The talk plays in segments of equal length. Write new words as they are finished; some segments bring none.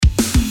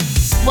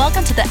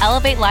Welcome to the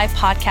Elevate Life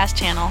podcast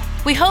channel.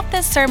 We hope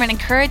this sermon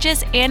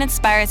encourages and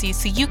inspires you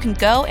so you can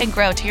go and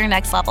grow to your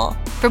next level.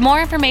 For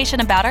more information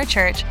about our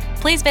church,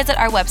 please visit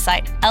our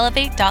website,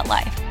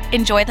 elevate.life.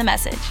 Enjoy the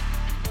message.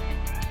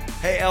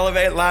 Hey,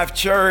 Elevate Life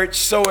Church,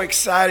 so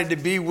excited to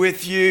be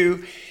with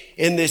you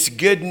in this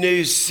good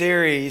news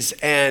series.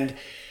 And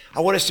I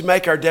want us to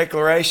make our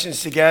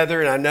declarations together.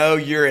 And I know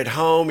you're at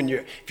home and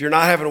if you're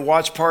not having a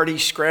watch party,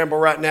 scramble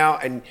right now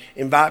and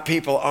invite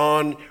people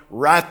on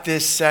right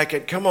this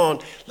second. Come on,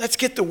 let's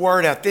get the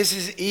word out. This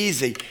is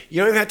easy. You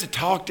don't even have to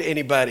talk to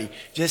anybody.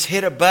 Just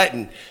hit a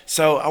button.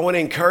 So I want to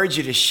encourage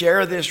you to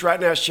share this right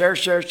now. Share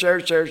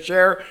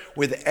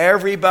with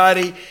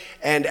everybody.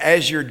 And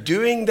as you're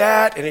doing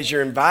that and as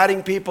you're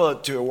inviting people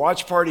to a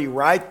watch party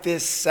right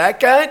this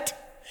second,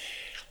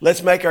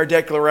 let's make our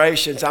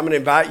declarations. I'm going to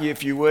invite you,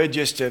 if you would,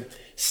 just to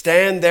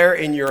stand there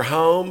in your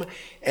home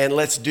and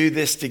let's do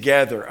this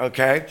together,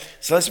 okay?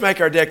 So let's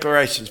make our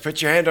declarations.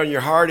 Put your hand on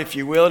your heart, if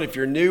you will. And if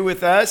you're new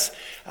with us,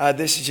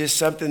 this is just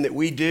something that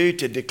we do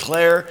to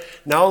declare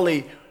not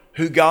only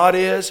who God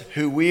is,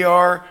 who we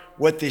are,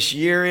 what this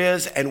year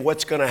is, and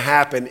what's going to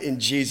happen in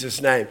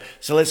Jesus' name.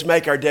 So let's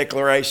make our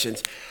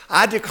declarations.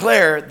 I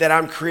declare that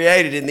I'm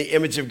created in the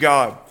image of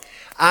God.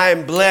 I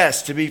am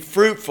blessed to be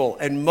fruitful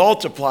and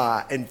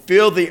multiply and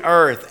fill the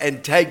earth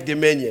and take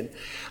dominion.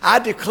 I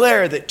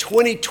declare that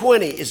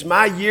 2020 is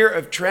my year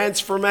of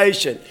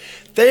transformation.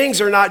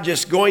 Things are not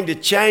just going to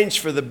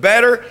change for the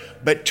better,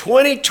 but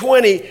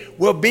 2020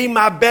 will be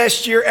my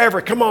best year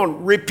ever. Come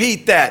on,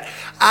 repeat that.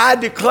 I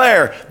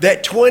declare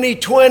that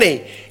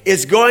 2020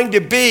 is going to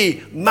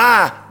be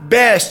my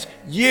best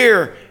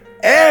year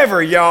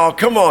ever, y'all.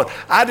 Come on.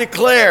 I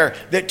declare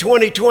that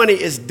 2020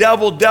 is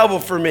double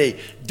for me.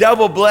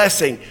 Double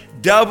blessing,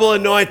 double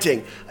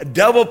anointing, a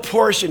double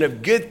portion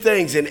of good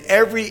things in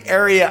every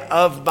area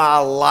of my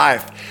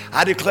life.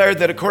 I declare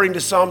that according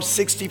to Psalm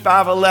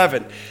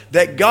 65:11,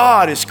 that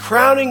God is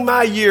crowning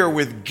my year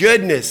with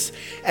goodness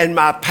and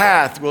my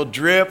path will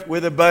drip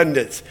with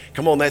abundance.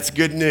 Come on, that's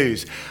good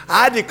news.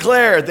 I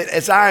declare that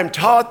as I am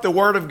taught the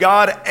word of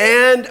God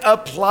and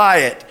apply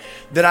it,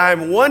 that I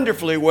am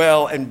wonderfully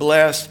well and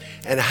blessed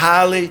and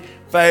highly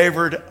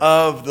favored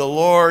of the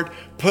Lord.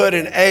 Put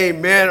an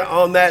amen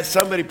on that.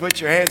 Somebody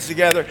put your hands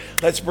together.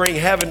 Let's bring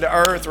heaven to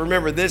earth.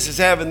 Remember, this is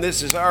heaven,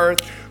 this is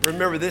earth.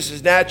 Remember, this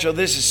is natural,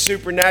 this is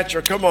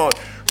supernatural. Come on.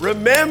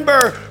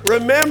 Remember,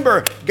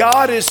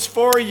 God is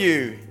for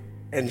you.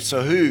 And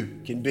so who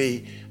can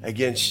be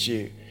against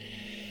you?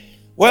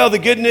 Well, the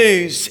good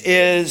news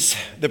is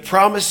the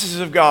promises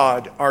of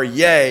God are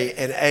yea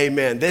and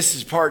amen. This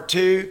is part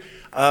 2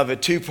 of a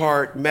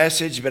 2-part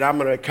message, but I'm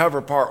going to cover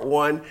part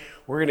 1.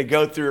 We're going to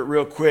go through it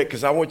real quick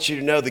because I want you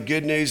to know the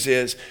good news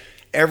is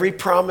every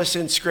promise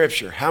in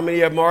Scripture. How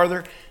many of them are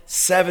there?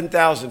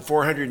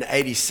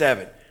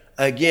 7,487.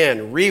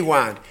 Again,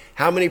 rewind.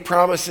 How many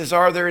promises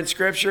are there in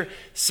Scripture?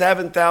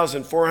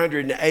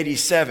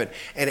 7,487.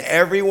 And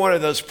every one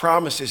of those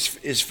promises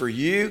is for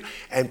you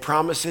and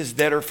promises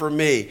that are for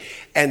me.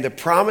 And the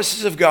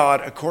promises of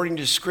God, according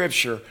to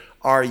Scripture,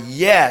 are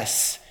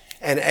yes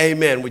and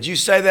amen. Would you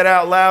say that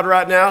out loud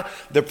right now?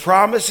 The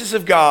promises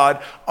of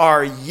God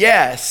are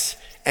yes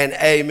and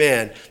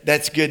amen.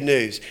 That's good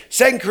news.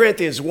 2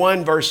 Corinthians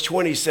 1 verse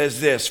 20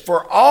 says this,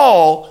 for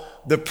all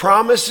the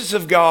promises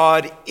of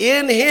God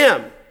in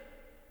him,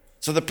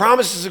 so the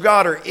promises of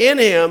God are in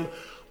him,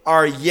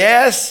 are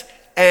yes,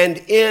 and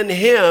in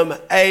him,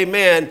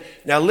 amen.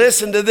 Now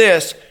listen to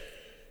this,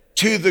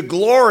 to the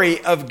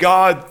glory of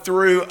God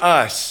through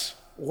us.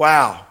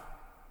 Wow.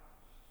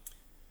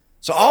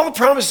 So all the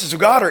promises of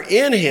God are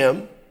in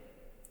him,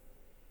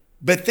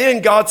 but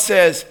then God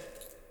says,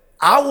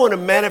 I want to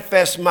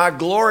manifest my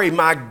glory,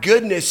 my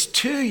goodness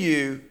to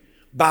you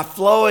by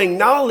flowing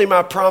not only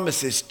my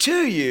promises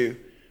to you,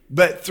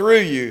 but through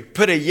you.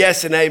 Put a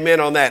yes and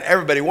amen on that.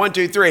 Everybody, 1,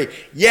 2, 3.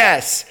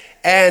 Yes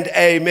and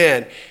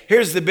amen.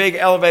 Here's the big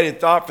elevated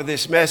thought for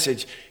this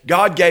message.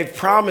 God gave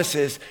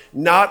promises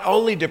not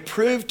only to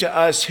prove to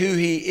us who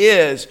he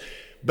is,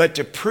 but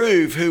to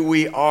prove who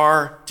we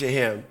are to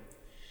him.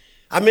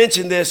 I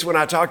mentioned this when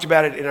I talked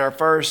about it in our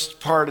first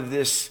part of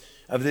this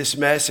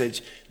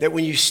message, that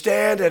when you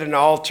stand at an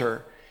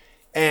altar,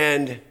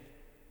 and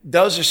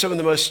those are some of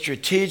the most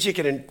strategic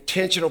and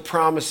intentional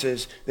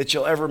promises that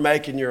you'll ever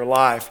make in your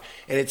life,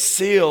 and it's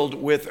sealed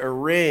with a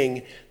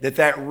ring,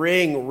 that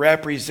ring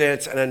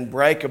represents an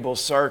unbreakable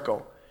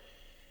circle.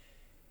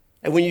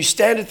 And when you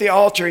stand at the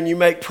altar and you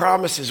make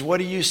promises, what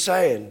are you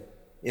saying?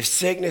 If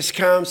sickness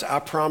comes, I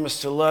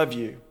promise to love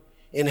you.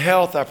 In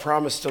health, I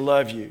promise to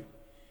love you.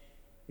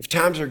 If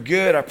times are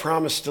good, I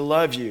promise to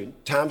love you.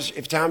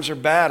 If times are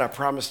bad, I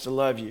promise to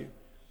love you.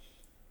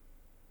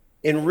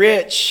 In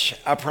rich,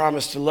 I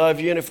promise to love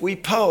you. And if we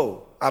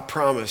poor, I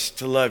promise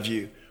to love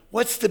you.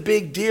 What's the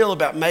big deal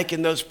about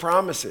making those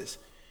promises?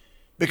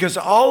 Because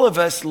all of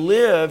us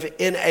live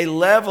in a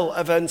level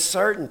of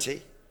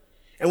uncertainty.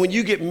 And when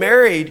you get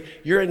married,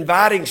 you're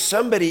inviting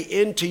somebody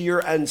into your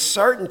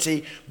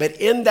uncertainty, but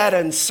in that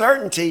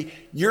uncertainty,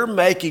 you're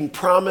making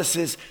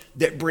promises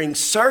that bring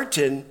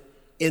certain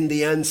in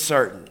the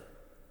uncertain.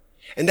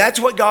 And that's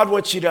what God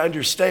wants you to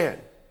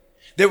understand.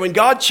 That when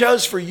God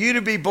chose for you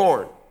to be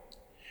born,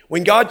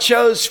 when God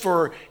chose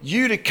for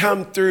you to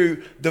come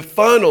through the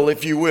funnel,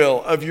 if you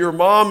will, of your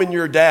mom and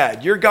your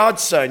dad, you're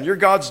God's son, you're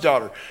God's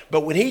daughter.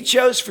 But when he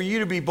chose for you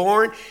to be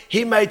born,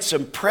 he made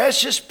some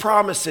precious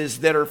promises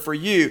that are for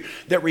you,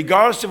 that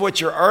regardless of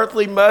what your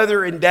earthly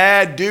mother and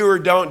dad do or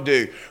don't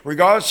do,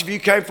 regardless if you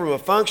came from a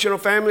functional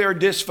family or a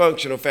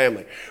dysfunctional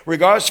family,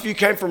 regardless if you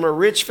came from a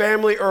rich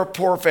family or a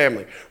poor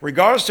family,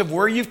 regardless of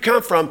where you've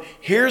come from,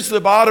 here's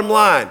the bottom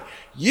line.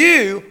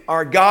 You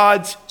are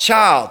God's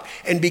child.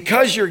 And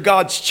because you're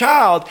God's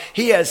child,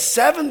 he has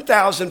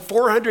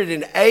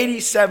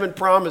 7,487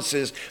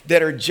 promises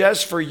that are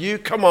just for you.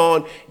 Come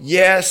on,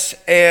 yes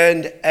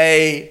and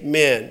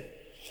amen.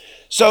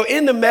 So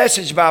in the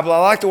Message Bible, I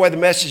like the way the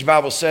Message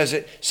Bible says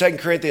it, 2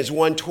 Corinthians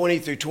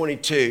 1:20 through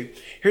 22.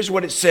 Here's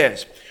what it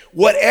says.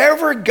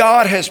 Whatever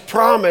God has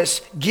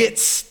promised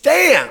gets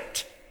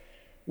stamped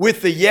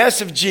with the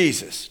yes of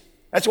Jesus.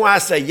 That's why I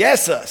say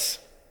yes us.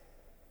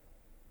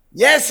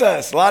 Yes,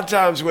 us. A lot of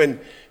times when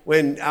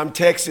I'm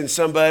texting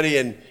somebody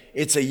and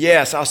it's a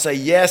yes, I'll say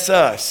yes,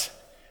 us.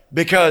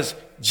 Because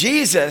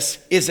Jesus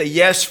is a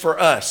yes for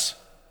us.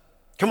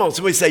 Come on,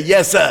 somebody say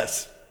yes,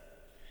 us.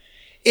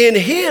 In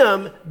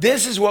him,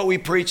 this is what we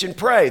preach and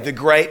pray, the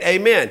great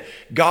amen.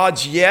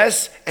 God's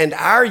yes and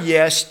our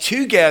yes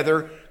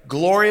together,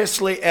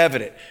 gloriously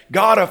evident.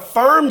 God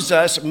affirms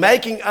us,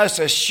 making us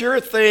a sure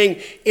thing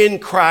in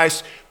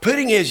Christ,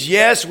 putting his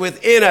yes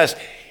within us.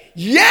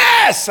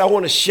 Yes! I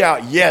want to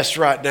shout yes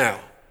right now.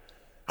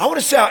 I want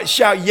to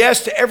shout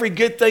yes to every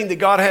good thing that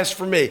God has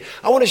for me.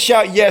 I want to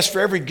shout yes for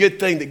every good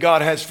thing that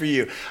God has for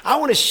you. I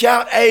want to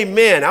shout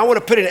amen. I want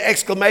to put an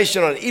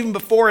exclamation on it even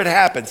before it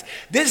happens.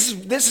 This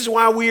is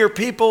why we are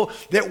people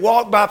that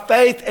walk by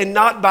faith and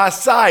not by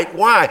sight.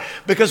 Why?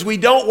 Because we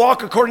don't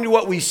walk according to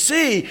what we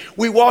see.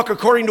 We walk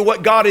according to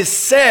what God has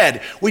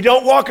said. We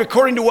don't walk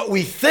according to what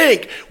we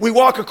think. We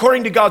walk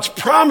according to God's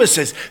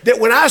promises. That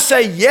when I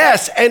say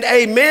yes and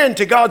amen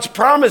to God's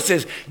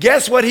promises,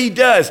 guess what he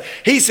does?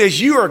 He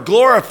says, you are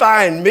glorified.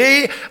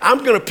 Me, I'm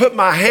going to put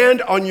my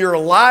hand on your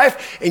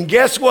life. And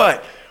guess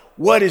what?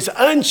 What is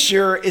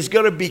unsure is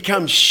going to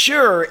become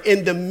sure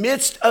in the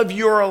midst of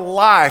your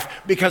life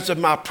because of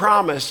my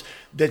promise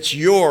that's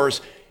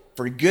yours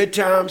for good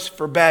times,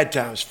 for bad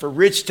times, for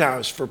rich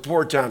times, for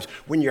poor times,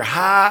 when you're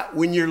high,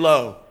 when you're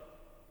low.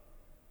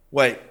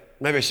 Wait,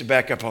 maybe I should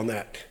back up on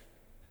that.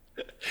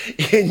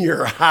 In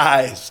your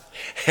highs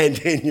and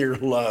in your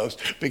lows.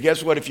 But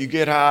guess what? If you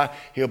get high,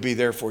 he'll be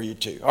there for you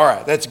too. All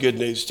right, that's good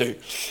news too.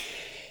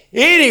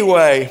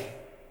 Anyway,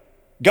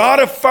 God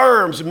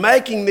affirms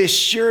making this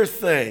sure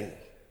thing,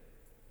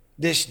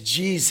 this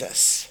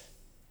Jesus.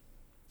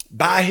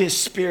 By his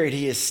Spirit,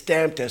 he has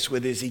stamped us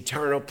with his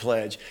eternal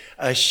pledge,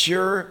 a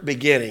sure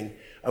beginning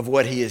of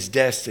what he is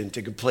destined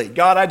to complete.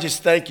 God, I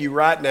just thank you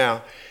right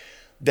now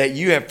that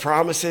you have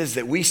promises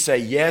that we say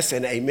yes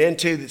and amen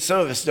to, that some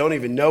of us don't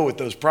even know what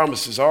those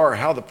promises are or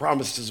how the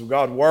promises of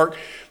God work.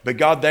 But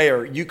God,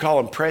 you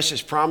call them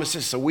precious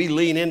promises. So we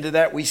lean into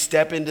that. We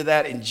step into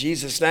that in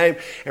Jesus' name.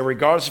 And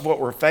regardless of what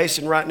we're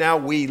facing right now,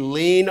 we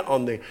lean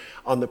on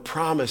the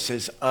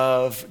promises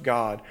of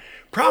God.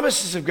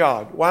 Promises of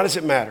God. Why does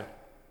it matter?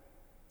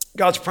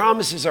 God's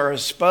promises are a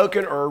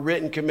spoken or a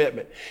written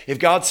commitment. If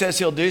God says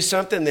he'll do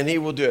something, then he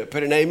will do it.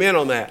 Put an amen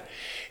on that.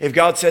 If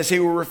God says he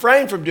will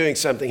refrain from doing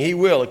something, he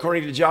will.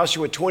 According to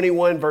Joshua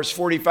 21, verse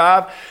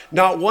 45,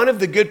 not one of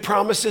the good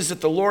promises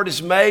that the Lord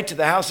has made to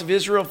the house of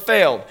Israel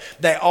failed.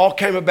 They all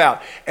came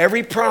about.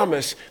 Every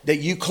promise that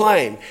you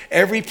claim,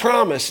 every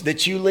promise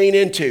that you lean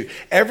into,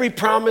 every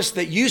promise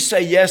that you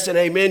say yes and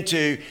amen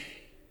to,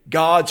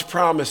 God's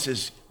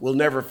promises will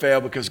never fail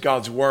because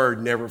God's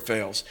word never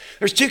fails.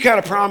 There's two kinds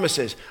of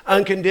promises,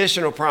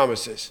 unconditional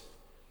promises.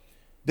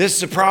 This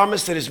is a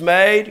promise that is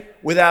made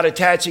without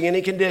attaching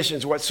any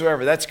conditions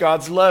whatsoever. That's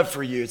God's love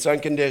for you. It's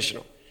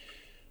unconditional.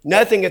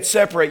 Nothing can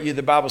separate you,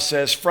 the Bible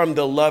says, from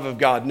the love of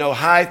God. No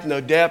height,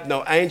 no depth,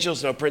 no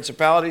angels, no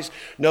principalities,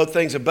 no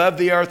things above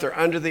the earth or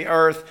under the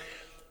earth.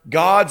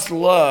 God's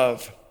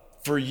love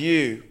for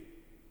you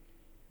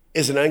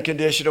is an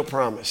unconditional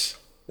promise.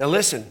 Now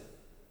listen,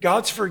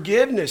 God's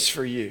forgiveness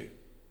for you,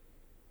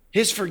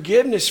 his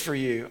forgiveness for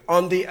you,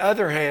 on the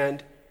other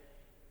hand,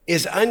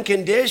 is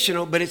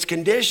unconditional, but it's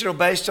conditional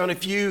based on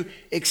if you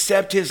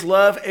accept his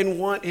love and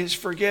want his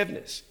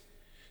forgiveness.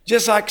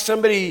 Just like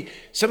somebody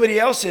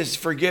else's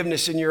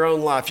forgiveness in your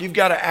own life, you've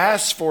got to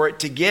ask for it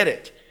to get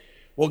it.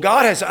 Well,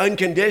 God has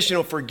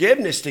unconditional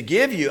forgiveness to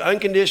give you,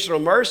 unconditional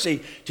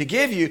mercy to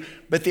give you,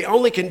 but the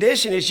only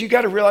condition is you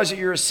got to realize that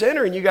you're a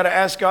sinner and you got to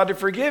ask God to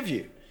forgive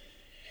you.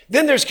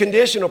 Then there's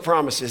conditional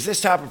promises.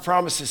 This type of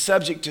promise is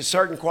subject to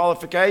certain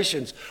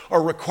qualifications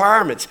or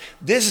requirements.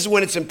 This is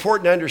when it's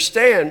important to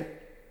understand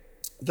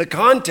the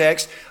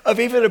context of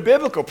even a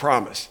biblical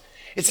promise.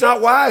 It's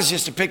not wise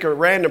just to pick a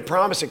random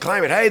promise and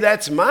claim it. Hey,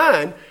 that's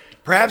mine.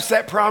 Perhaps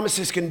that promise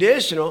is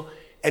conditional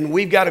and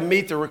we've got to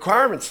meet the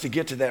requirements to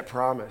get to that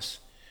promise.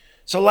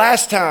 So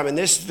last time, and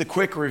this is the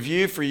quick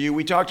review for you,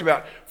 we talked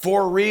about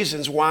 4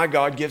 reasons why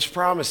God gives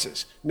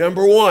promises.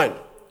 Number 1,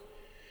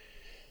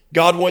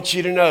 God wants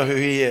you to know who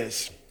he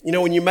is. You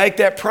know, when you make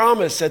that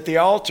promise at the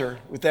altar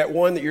with that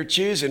one that you're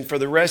choosing for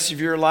the rest of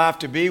your life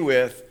to be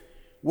with,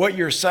 what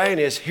you're saying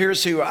is,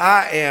 here's who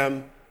I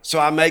am, so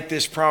I make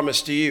this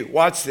promise to you.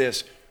 Watch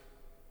this.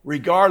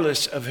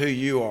 Regardless of who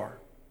you are.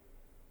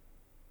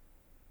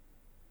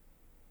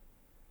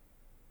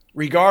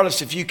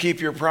 Regardless if you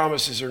keep your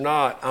promises or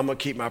not, I'm going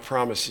to keep my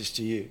promises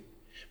to you.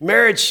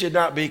 Marriage should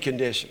not be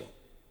conditional.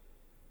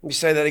 Let me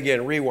say that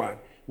again, rewind.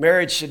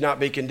 Marriage should not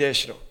be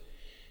conditional.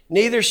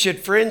 Neither should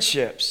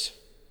friendships.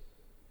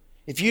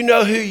 If you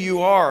know who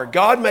you are,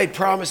 God made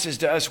promises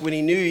to us when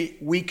he knew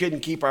we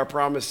couldn't keep our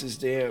promises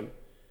to him.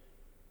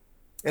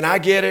 And I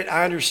get it,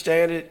 I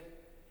understand it.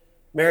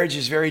 Marriage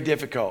is very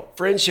difficult.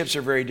 Friendships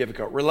are very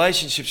difficult.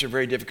 Relationships are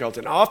very difficult.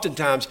 And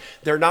oftentimes,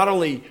 they're not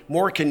only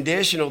more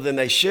conditional than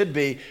they should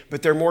be,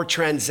 but they're more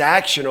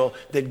transactional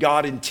than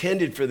God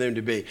intended for them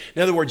to be.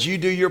 In other words, you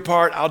do your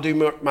part, I'll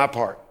do my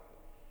part.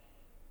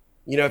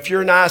 You know, if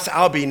you're nice,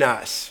 I'll be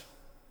nice.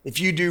 If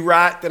you do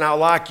right, then I'll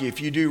like you. If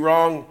you do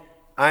wrong,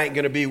 I ain't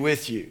going to be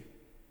with you.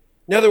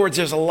 In other words,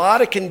 there's a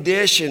lot of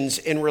conditions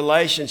in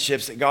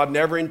relationships that God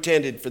never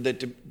intended for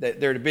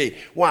there to be.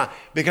 Why?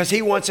 Because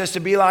he wants us to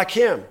be like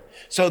him.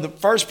 So the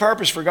first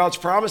purpose for God's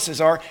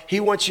promises are, he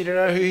wants you to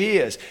know who he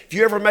is. If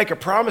you ever make a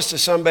promise to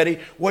somebody,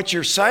 what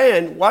you're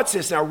saying, watch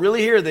this now,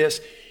 really hear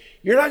this,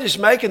 you're not just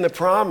making the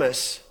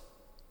promise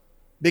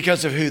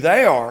because of who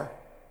they are,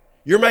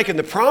 you're making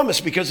the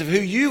promise because of who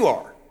you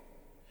are.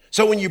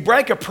 So when you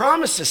break a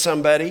promise to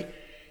somebody,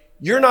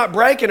 you're not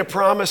breaking a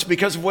promise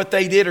because of what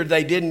they did or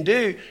they didn't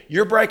do.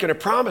 You're breaking a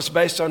promise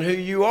based on who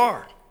you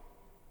are.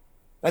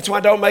 That's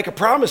why don't make a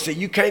promise that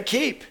you can't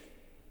keep.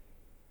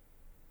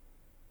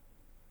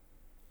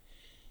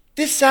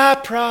 This I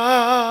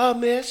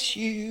promise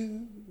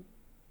you.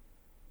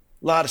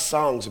 A lot of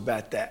songs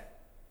about that.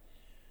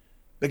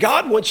 But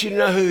God wants you to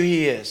know who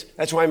he is.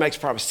 That's why he makes a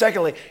promise.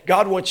 Secondly,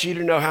 God wants you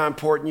to know how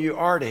important you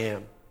are to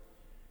him.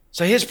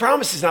 So his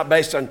promise is not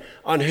based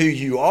on who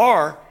you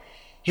are.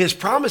 His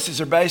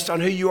promises are based on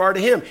who you are to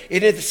him.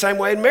 It is the same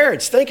way in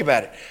marriage. Think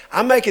about it.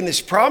 I'm making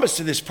this promise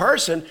to this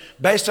person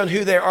based on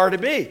who they are to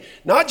be,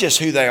 not just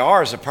who they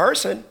are as a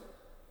person.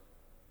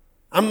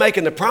 I'm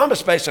making the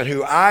promise based on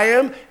who I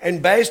am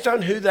and based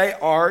on who they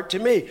are to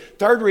me.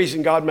 Third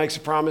reason God makes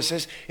the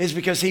promises is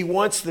because he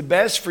wants the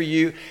best for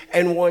you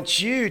and wants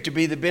you to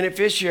be the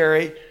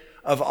beneficiary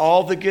of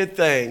all the good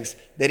things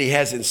that he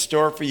has in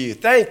store for you.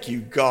 Thank you,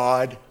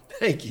 God.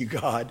 Thank you,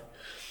 God.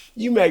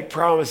 You make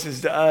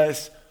promises to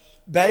us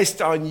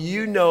based on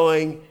you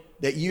knowing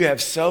that you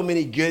have so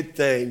many good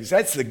things.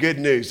 That's the good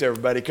news,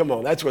 everybody. Come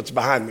on, that's what's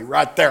behind me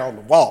right there on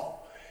the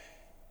wall.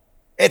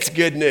 It's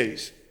good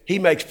news. He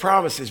makes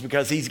promises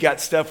because he's got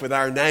stuff with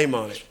our name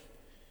on it.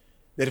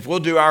 That if we'll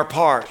do our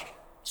part,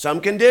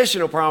 some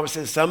conditional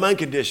promises, some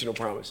unconditional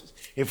promises.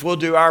 If we'll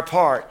do our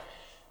part,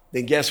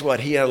 then guess what?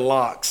 He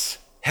unlocks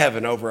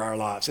heaven over our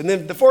lives. And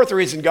then the fourth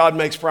reason God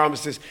makes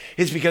promises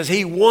is because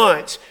he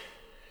wants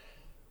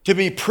to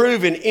be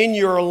proven in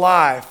your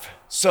life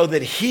so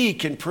that he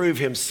can prove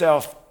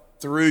himself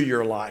through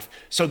your life.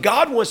 So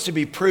God wants to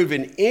be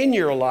proven in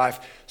your life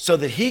so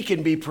that he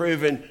can be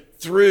proven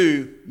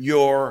through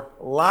your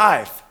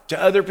life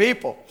to other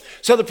people.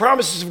 So the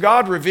promises of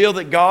God reveal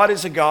that God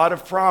is a God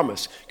of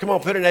promise. Come on,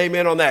 put an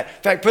amen on that.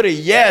 In fact, put a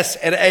yes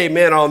and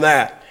amen on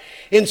that.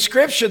 In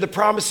Scripture, the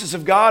promises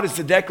of God is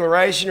the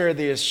declaration or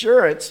the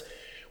assurance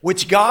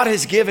which God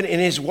has given in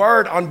his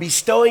word on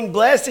bestowing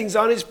blessings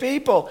on his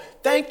people.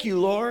 Thank you,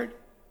 Lord.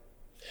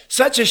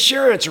 Such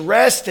assurance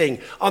resting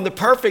on the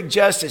perfect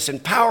justice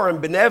and power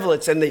and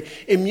benevolence and the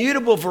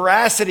immutable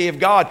veracity of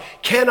God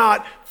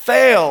cannot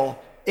fail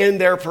in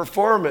their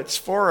performance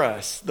for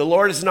us. The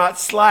Lord is not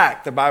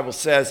slack, the Bible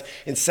says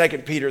in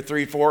 2 Peter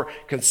 3:4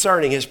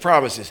 concerning his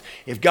promises.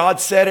 If God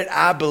said it,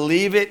 I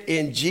believe it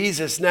in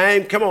Jesus'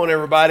 name. Come on,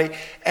 everybody.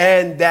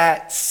 And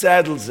that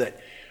settles it.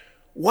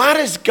 Why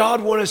does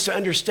God want us to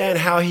understand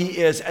how he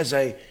is as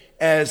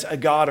a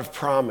God of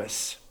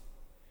promise?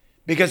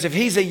 Because if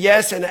he's a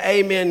yes and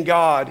amen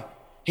God,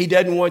 he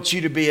doesn't want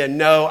you to be a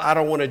no, I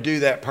don't want to do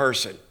that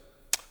person.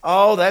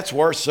 Oh, that's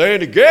worth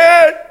saying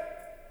again.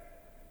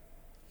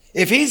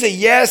 If he's a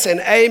yes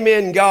and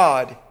amen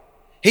God,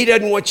 he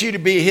doesn't want you to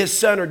be his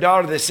son or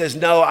daughter that says,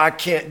 no, I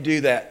can't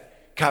do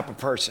that type of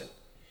person.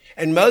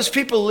 And most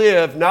people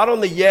live not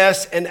on the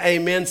yes and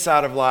amen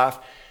side of life,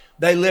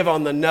 they live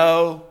on the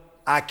no,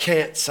 I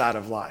can't side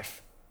of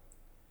life.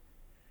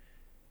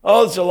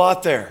 Oh, there's a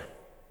lot there.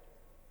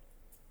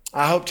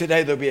 I hope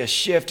today there'll be a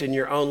shift in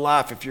your own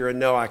life if you're a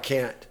no, I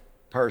can't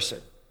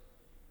person.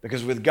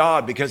 Because with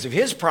God, because of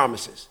his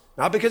promises,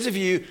 not because of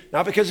you,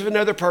 not because of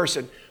another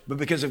person, but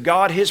because of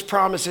God, his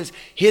promises,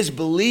 his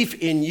belief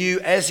in you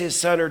as his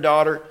son or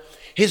daughter,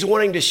 his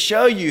wanting to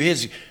show you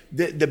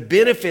the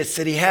benefits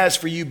that he has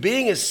for you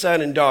being his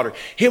son and daughter,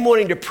 him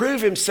wanting to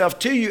prove himself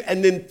to you,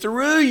 and then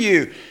through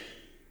you,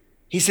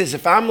 he says,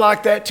 if I'm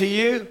like that to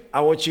you,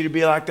 I want you to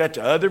be like that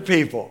to other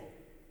people.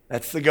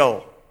 That's the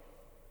goal.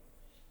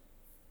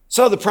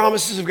 So the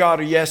promises of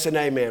God are yes and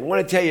amen. I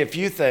want to tell you a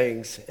few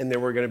things, and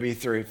then we're going to be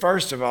through.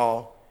 First of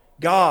all,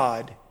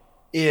 God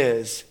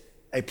is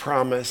a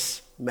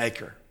promise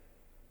maker.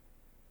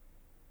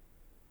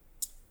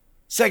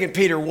 2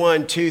 Peter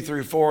 1, 2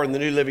 through 4 in the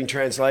New Living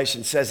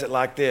Translation says it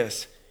like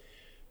this.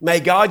 May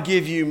God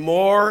give you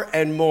more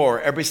and more.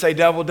 Everybody say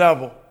double,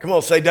 double. Come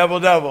on, say double,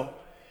 double.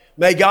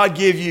 May God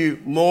give you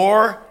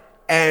more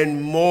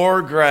and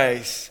more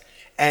grace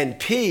and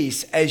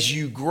peace as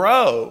you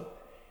grow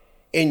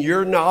in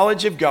your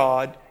knowledge of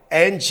God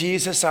and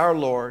Jesus our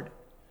Lord.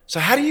 So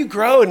how do you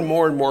grow in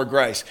more and more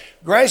grace?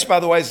 Grace, by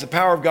the way, is the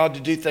power of God to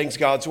do things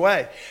God's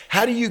way.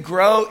 How do you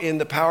grow in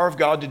the power of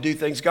God to do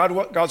things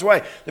God's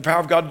way? The power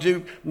of God to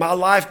do my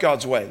life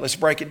God's way. Let's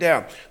break it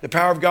down. The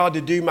power of God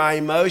to do my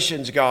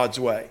emotions God's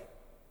way.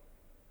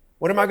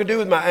 What am I going to do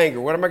with my anger?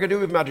 What am I going to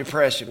do with my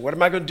depression? What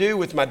am I going to do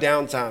with my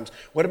downtimes?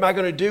 What am I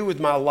going to do with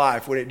my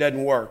life when it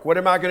doesn't work? What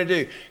am I going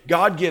to do?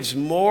 God gives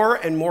more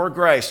and more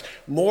grace,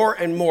 more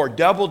and more,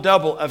 double,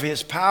 double of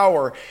his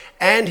power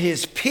and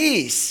his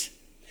peace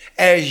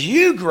as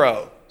you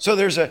grow. So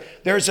here's one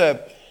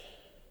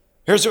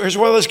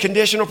of those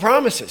conditional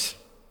promises.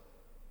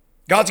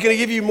 God's going to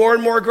give you more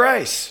and more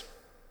grace.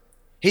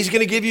 He's going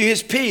to give you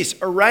his peace.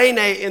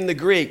 Eirene in the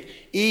Greek,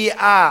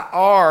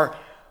 E-I-R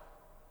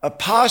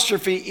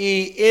apostrophe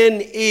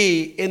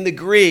E-N-E in the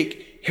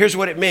Greek. Here's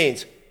what it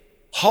means.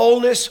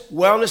 Wholeness,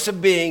 wellness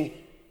of being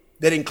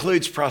that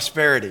includes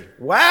prosperity.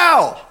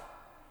 Wow.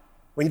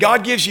 When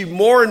God gives you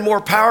more and more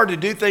power to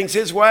do things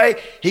his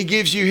way, he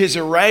gives you his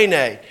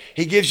eirene.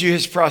 He gives you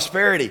his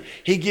prosperity.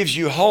 He gives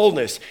you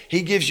wholeness.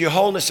 He gives you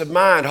wholeness of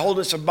mind,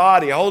 wholeness of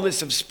body,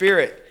 wholeness of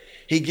spirit.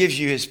 He gives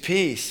you his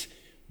peace.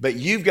 But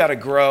you've got to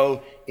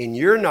grow in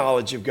your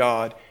knowledge of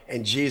God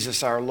and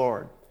Jesus our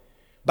Lord.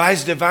 By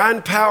his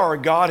divine power,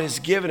 God has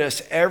given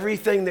us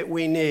everything that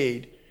we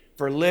need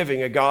for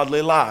living a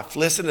godly life.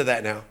 Listen to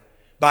that now.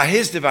 By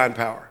his divine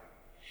power,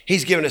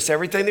 he's given us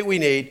everything that we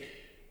need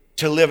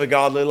to live a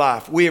godly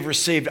life. We have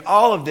received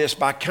all of this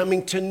by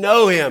coming to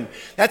know him.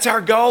 That's our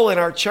goal in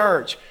our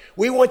church.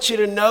 We want you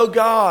to know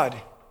God.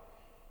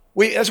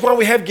 That's why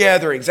we have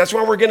gatherings. That's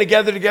why we're going to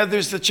gather together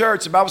as the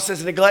church. The Bible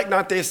says, neglect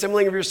not the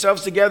assembling of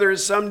yourselves together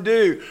as some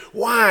do.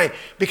 Why?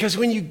 Because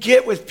when you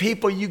get with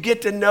people, you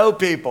get to know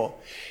people.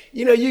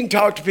 You know, you can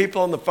talk to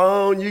people on the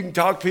phone. You can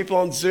talk to people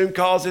on Zoom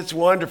calls. It's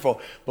wonderful.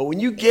 But when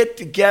you get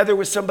together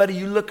with somebody,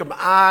 you look them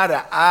eye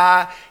to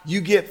eye. You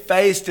get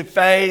face to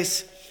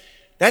face.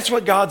 That's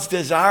what God's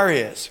desire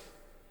is.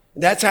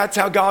 That's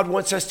how God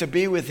wants us to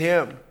be with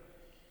him.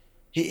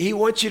 He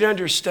wants you to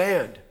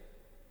understand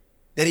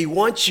that he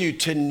wants you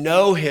to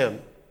know him,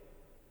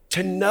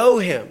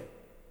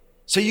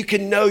 so you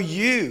can know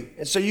you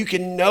and so you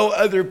can know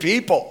other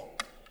people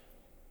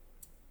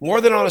more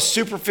than on a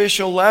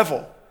superficial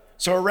level.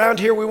 So around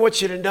here, we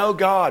want you to know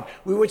God.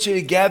 We want you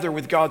to gather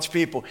with God's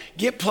people.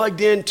 Get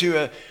plugged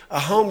into a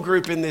home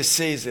group in this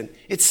season.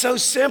 It's so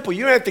simple.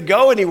 You don't have to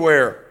go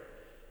anywhere.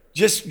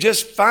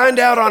 Just find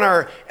out on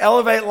our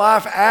Elevate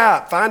Life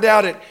app. Find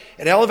out at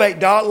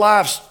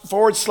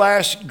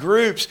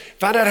elevate.life/groups.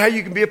 Find out how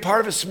you can be a part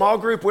of a small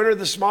group. Enter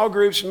the small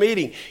groups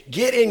meeting.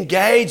 Get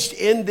engaged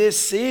in this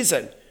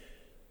season.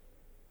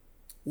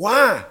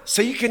 Why?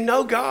 So you can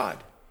know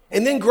God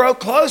and then grow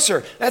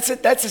closer. That's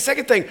it. That's the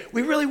second thing.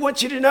 We really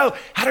want you to know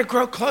how to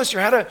grow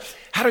closer, how to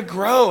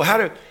grow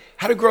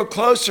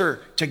closer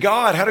to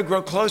God, how to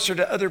grow closer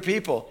to other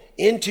people.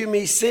 Into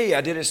Me See.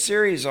 I did a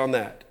series on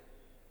that.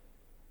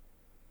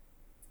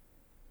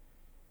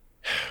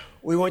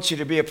 We want you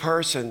to be a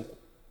person,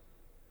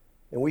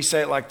 and we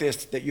say it like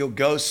this, that you'll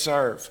go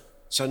serve.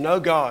 So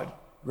know God,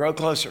 grow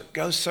closer,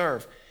 go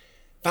serve.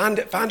 Find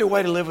a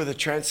way to live with a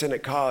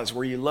transcendent cause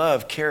where you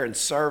love, care, and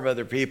serve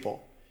other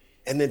people.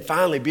 And then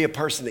finally, be a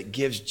person that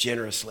gives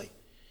generously.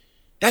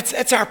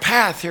 That's our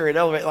path here at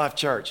Elevate Life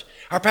Church.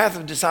 Our path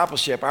of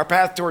discipleship, our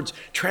path towards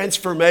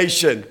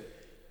transformation.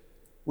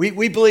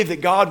 We believe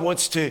that God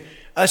wants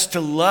us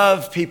to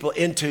love people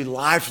into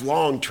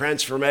lifelong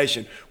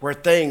transformation where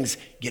things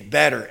get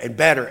better and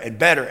better and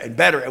better and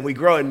better, and we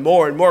grow in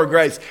more and more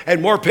grace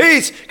and more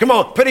peace. Come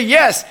on, put a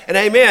yes and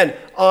amen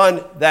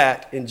on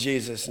that in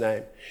Jesus'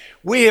 name.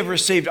 We have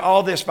received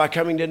all this by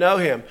coming to know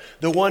him,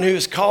 the one who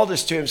has called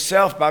us to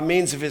himself by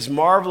means of his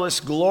marvelous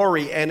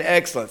glory and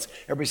excellence.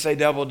 Everybody say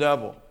double,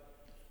 double.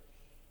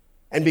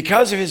 And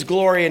because of his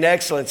glory and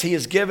excellence, he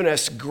has given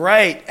us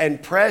great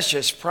and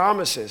precious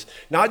promises.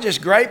 Not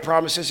just great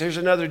promises, here's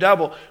another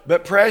double,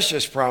 but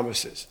precious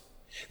promises.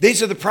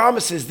 These are the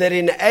promises that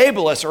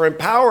enable us or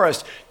empower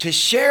us to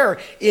share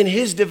in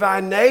his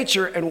divine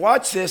nature and,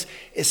 watch this,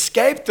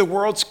 escape the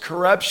world's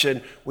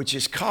corruption, which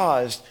is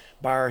caused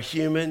by our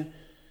human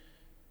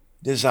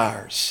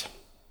desires.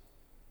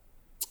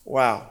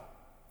 Wow.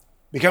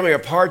 Becoming a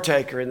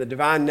partaker in the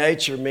divine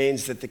nature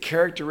means that the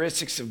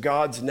characteristics of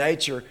God's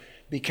nature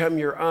become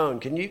your own.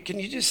 Can you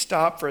just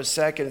stop for a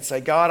second and say,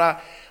 God,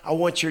 I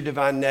want your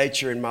divine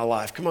nature in my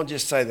life. Come on,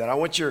 just say that. I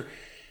want your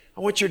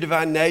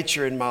divine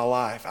nature in my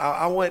life.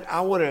 I don't want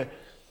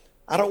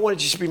it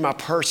just to be my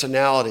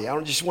personality. I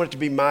don't just want it to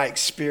be my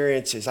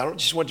experiences. I don't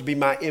just want it to be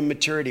my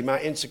immaturity,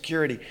 my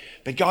insecurity.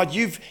 But God,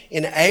 you've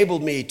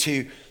enabled me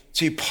to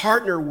to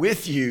partner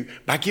with you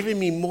by giving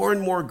me more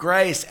and more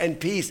grace and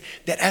peace,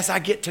 that as I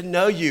get to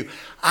know you,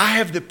 I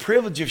have the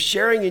privilege of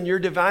sharing in your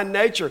divine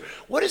nature.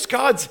 What does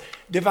God's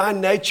divine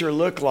nature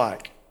look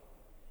like?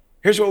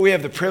 Here's what we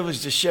have the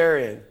privilege to share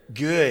in.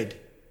 Good.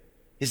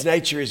 His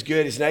nature is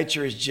good. His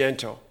nature is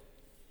gentle.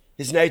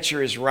 His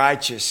nature is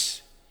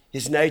righteous.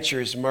 His nature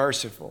is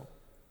merciful.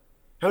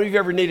 How many of you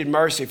ever needed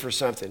mercy for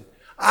something?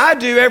 I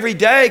do every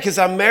day because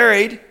I'm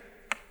married.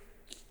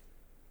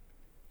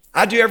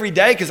 I do every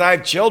day because I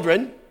have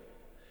children.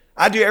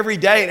 I do every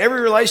day in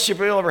every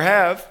relationship you'll ever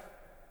have.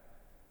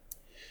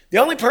 The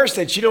only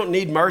person that you don't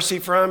need mercy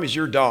from is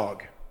your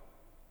dog.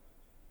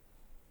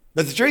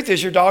 But the truth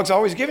is your dog's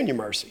always giving you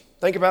mercy.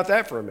 Think about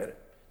that for a minute.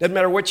 Doesn't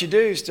matter what you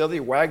do, still they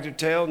wag their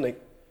tail and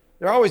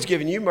they're always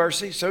giving you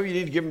mercy, so you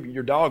need to give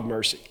your dog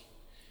mercy.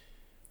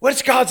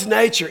 What's God's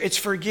nature? It's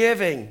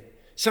forgiving.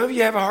 Some of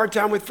you have a hard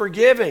time with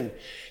forgiving.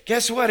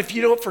 Guess what? If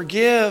you don't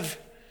forgive,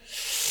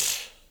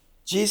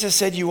 Jesus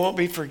said you won't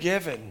be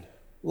forgiven.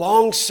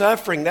 Long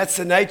suffering, that's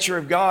the nature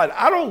of God.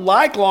 I don't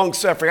like long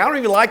suffering. I don't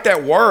even like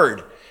that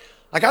word.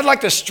 Like I'd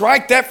like to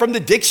strike that from the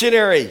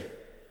dictionary.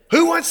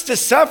 Who wants to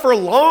suffer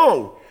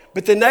long?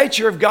 But the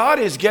nature of God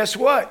is, guess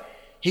what?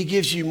 He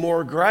gives you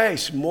more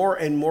grace, more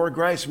and more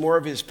grace, more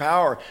of his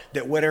power,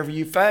 that whatever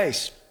you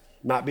face,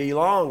 it might be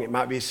long, it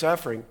might be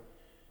suffering,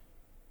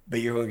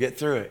 but you're going to get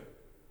through it.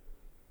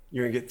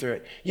 You're going to get through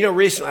it. You know,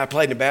 recently I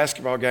played in a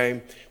basketball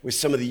game with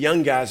some of the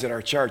young guys at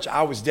our church.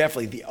 I was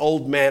definitely the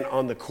old man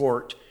on the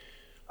court.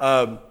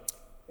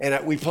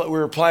 We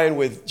were playing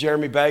with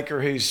Jeremy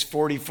Baker, who's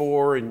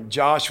 44, and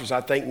Josh was,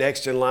 I think,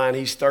 next in line.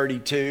 He's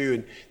 32,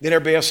 and then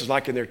everybody else was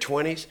like in their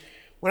 20s.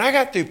 When I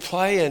got through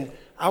playing,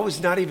 I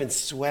was not even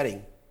sweating.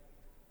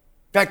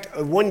 In fact,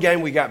 one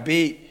game we got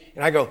beat,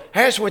 and I go,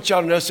 hey, I just want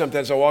y'all to know something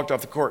as I walked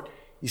off the court.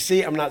 You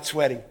see, I'm not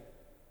sweating.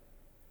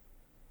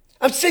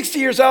 I'm 60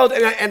 years old,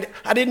 and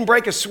I didn't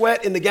break a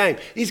sweat in the game.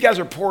 These guys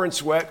are pouring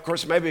sweat. Of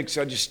course, maybe because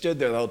I just stood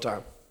there the whole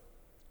time.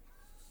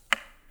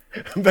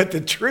 But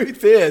the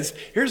truth is,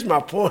 here's my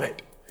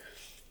point,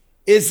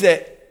 is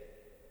that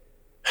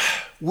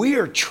we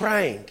are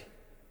trained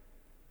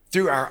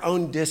through our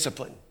own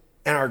discipline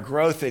and our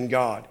growth in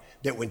God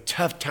that when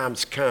tough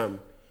times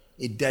come,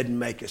 it doesn't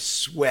make us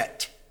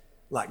sweat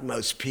like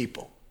most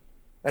people.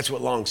 That's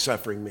what long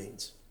suffering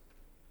means.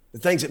 The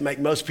things that make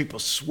most people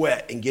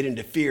sweat and get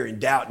into fear and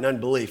doubt and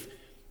unbelief.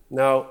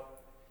 No,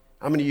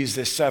 I'm going to use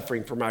this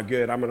suffering for my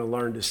good. I'm going to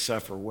learn to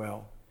suffer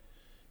well.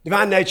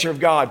 Divine nature of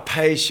God,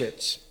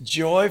 patience,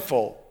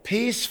 joyful,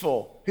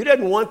 peaceful. Who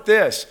doesn't want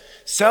this?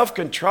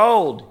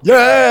 Self-controlled.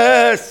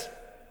 Yes.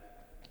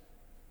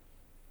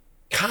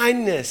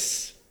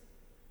 Kindness.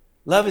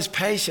 Love is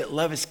patient.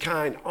 Love is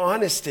kind.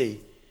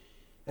 Honesty.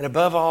 And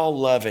above all,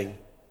 loving.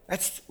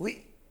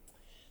 The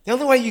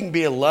only way you can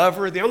be a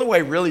lover, the only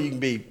way really you can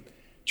be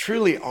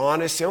truly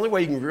honest, the only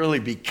way you can really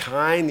be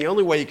kind, the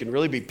only way you can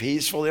really be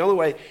peaceful, the only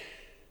way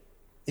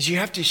is you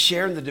have to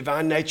share in the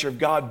divine nature of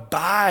God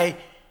by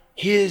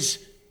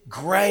his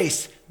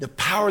grace, the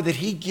power that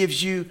he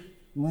gives you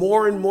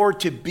more and more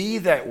to be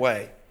that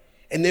way.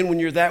 And then when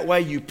you're that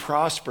way, you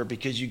prosper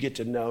because you get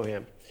to know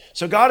him.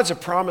 So God is a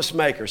promise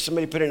maker.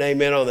 Somebody put an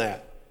amen on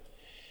that.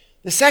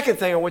 The second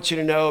thing I want you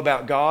to know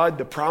about God,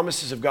 the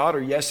promises of God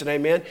are yes and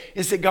amen,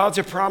 is that God's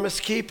a promise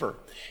keeper.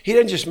 He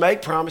doesn't just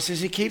make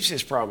promises, he keeps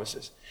his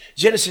promises.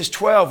 Genesis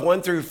 12,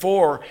 1 through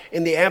 4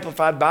 in the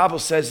Amplified Bible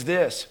says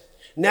this.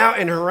 Now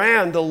in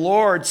Haran, the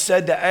Lord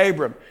said to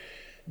Abram,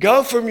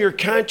 go from your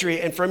country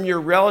and from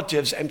your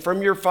relatives and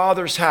from your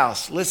father's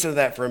house. Listen to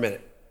that for a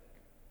minute.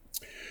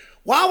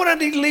 Why would I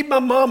need to leave my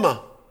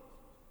mama?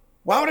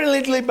 Why would I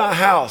need to leave my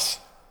house?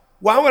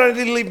 Why would I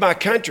need to leave my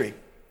country?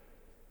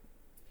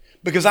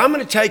 Because I'm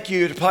going to take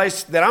you to a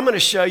place that I'm going to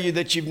show you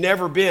that you've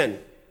never been.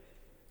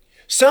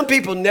 Some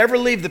people never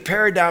leave the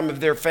paradigm of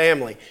their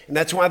family, and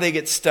that's why they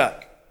get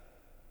stuck.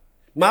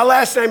 My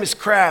last name is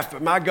Kraft,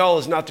 but my goal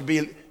is not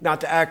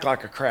to act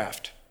like a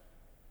Kraft.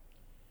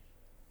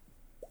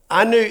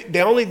 I knew the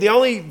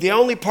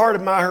only part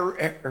of my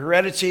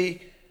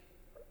heredity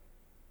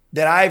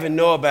that I even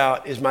know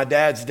about is my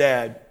dad's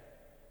dad,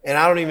 and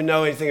I don't even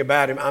know anything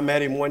about him. I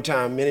met him one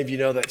time. Many of you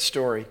know that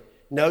story.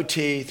 No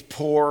teeth,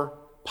 poor,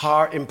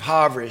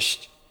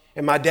 impoverished,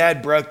 and my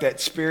dad broke that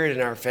spirit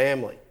in our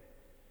family.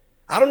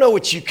 I don't know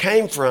what you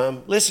came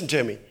from. Listen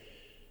to me.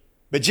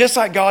 But just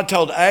like God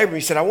told Abram,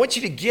 he said, I want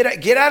you to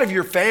get out of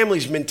your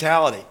family's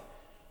mentality.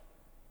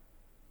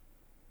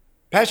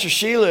 Pastor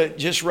Sheila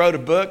just wrote a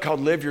book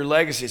called Live Your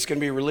Legacy. It's going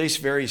to be released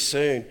very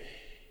soon.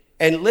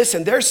 And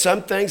listen, there's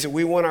some things that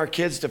we want our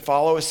kids to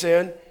follow us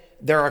in.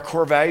 There are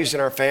core values in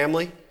our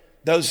family.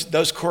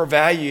 Those core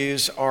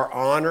values are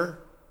honor,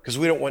 because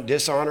we don't want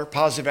dishonor,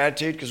 positive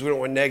attitude, because we don't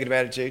want negative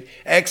attitude,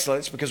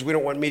 excellence, because we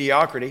don't want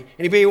mediocrity.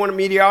 Anybody want a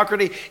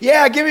mediocrity?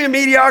 Yeah, give me a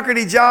mediocre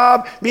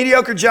job,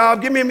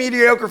 give me a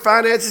mediocre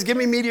finances, give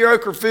me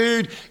mediocre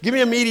food, give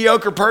me a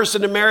mediocre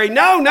person to marry.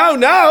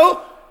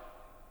 No.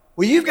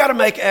 Well, you've got to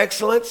make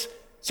excellence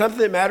something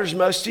that matters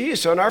most to you.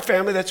 So in our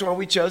family, that's why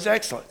we chose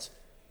excellence.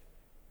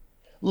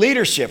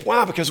 leadership.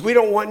 Why? Because we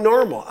don't want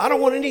normal. I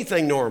don't want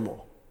anything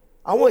normal.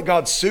 I want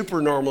God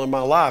super normal in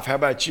my life. How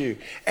about you?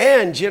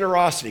 And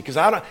generosity, because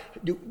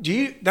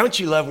don't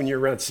you love when you're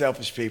around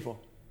selfish people?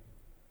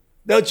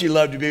 Don't you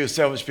love to be with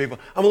selfish people?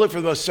 I'm gonna look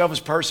for the most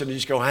selfish person and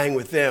just go hang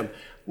with them.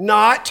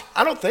 I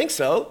don't think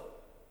so.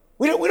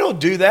 We don't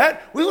do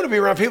that. We want to be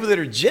around people that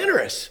are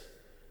generous.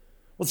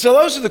 Well, so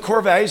those are the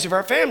core values of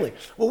our family.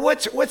 Well,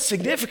 what's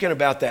significant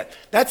about that?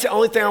 That's the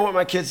only thing I want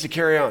my kids to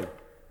carry on.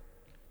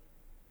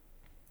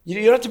 You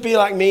don't have to be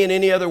like me in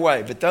any other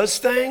way, but those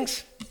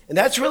things, and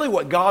that's really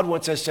what God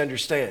wants us to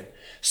understand.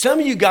 Some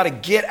of you got to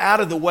get out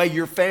of the way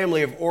your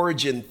family of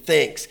origin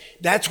thinks.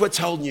 That's what's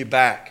holding you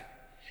back.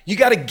 You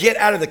got to get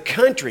out of the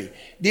country,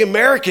 the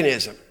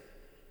Americanism.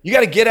 You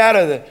got to get out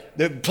of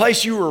the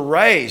place you were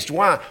raised.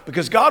 Why?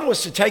 Because God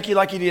wants to take you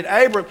like he did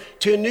Abram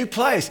to a new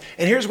place.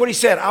 And here's what he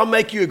said: I'll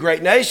make you a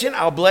great nation.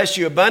 I'll bless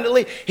you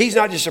abundantly. He's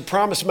not just a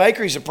promise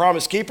maker. He's a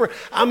promise keeper.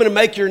 I'm going to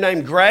make your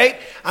name great.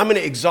 I'm going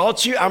to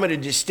exalt you. I'm going to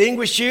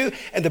distinguish you.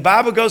 And the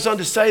Bible goes on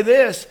to say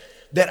this,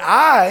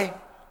 that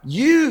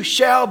you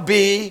shall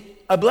be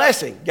a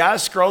blessing.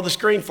 Guys, scroll the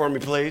screen for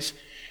me, please.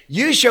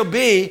 You shall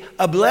be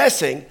a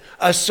blessing,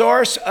 a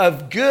source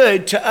of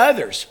good to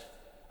others,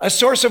 a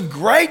source of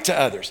great to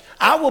others.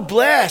 I will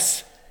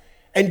bless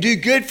and do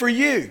good for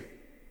you,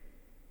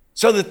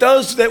 so that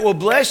those that will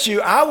bless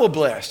you, I will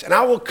bless, and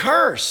I will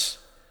curse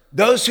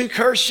those who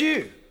curse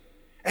you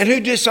and who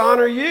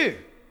dishonor you.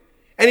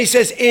 And he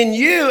says, in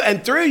you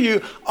and through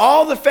you,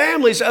 all the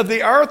families of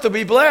the earth will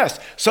be blessed.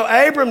 So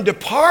Abram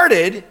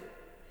departed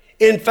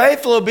in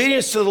faithful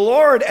obedience to the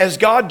Lord as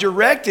God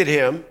directed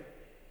him.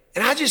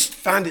 And I just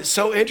find it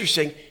so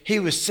interesting. He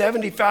was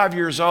 75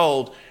 years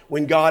old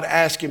when God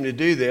asked him to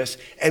do this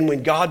and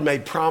when God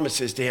made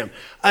promises to him.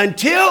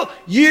 Until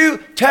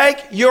you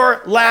take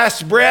your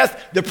last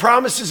breath, the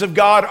promises of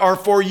God are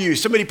for you.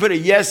 Somebody put a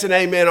yes and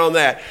amen on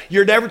that.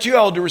 You're never too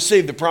old to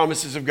receive the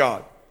promises of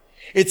God.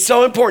 It's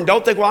so important.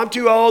 Don't think, well, I'm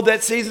too old.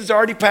 That season's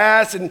already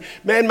passed and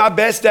man, my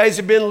best days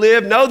have been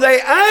lived. No,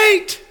 they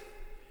ain't.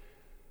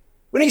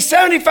 When he's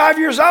 75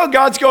 years old,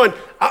 God's going,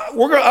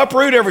 we're going to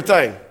uproot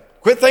everything.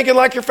 Quit thinking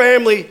like your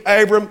family,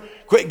 Abram.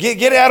 Quit,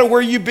 get out of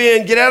where you've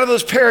been. Get out of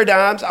those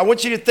paradigms. I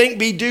want you to think,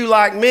 be, do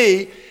like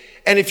me.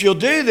 And if you'll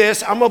do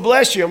this, I'm going to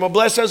bless you. I'm going to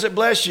bless those that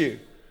bless you.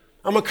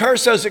 I'm going to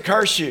curse those that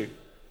curse you.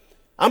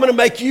 I'm not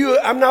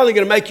only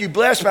going to make you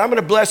blessed, but I'm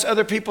going to bless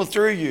other people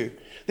through you.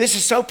 This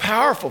is so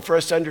powerful for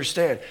us to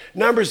understand.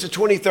 Numbers, the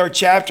 23rd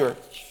chapter,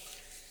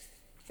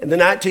 and the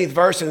 19th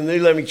verse in the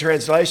New Living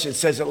Translation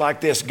says it like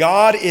this: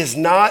 God is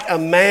not a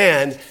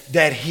man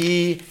that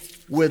he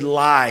would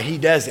lie. He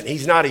doesn't.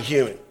 He's not a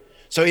human.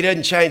 So he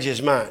doesn't change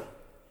his mind.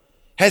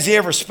 Has he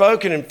ever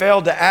spoken and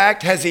failed to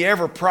act? Has he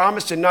ever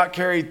promised and not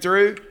carried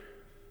through?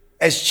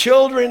 As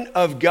children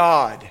of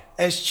God,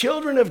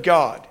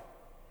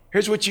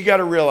 here's what you got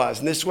to realize,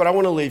 and this is what I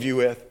want to leave you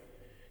with.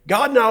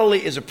 God not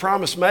only is a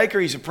promise maker,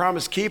 he's a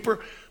promise keeper,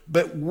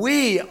 but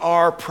we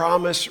are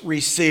promise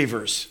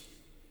receivers.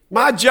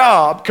 My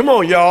job, come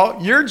on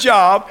y'all, your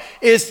job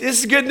is, this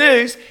is good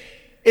news,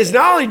 is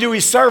not only do we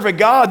serve a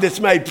God that's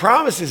made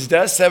promises to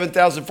us,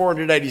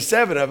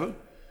 7,487 of them,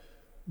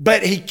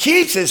 but he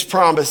keeps his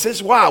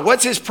promises. Why?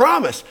 What's his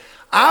promise?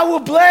 I will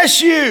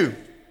bless you.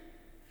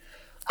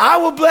 I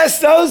will bless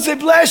those that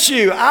bless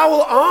you. I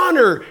will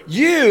honor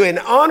you and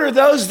honor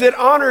those that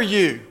honor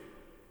you.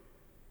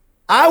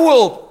 I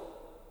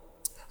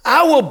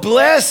will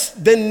bless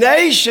the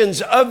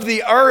nations of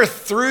the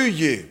earth through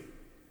you.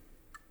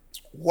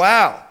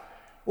 Wow.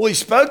 Well, he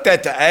spoke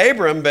that to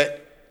Abram, but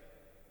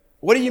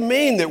what do you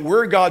mean that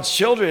we're God's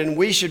children and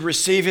we should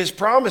receive his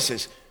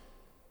promises?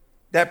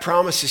 That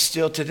promise is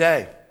still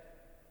today.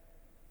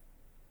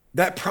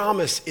 That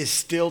promise is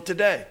still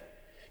today.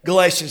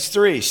 Galatians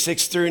 3,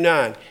 6 through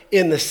 9.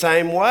 In the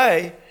same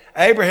way,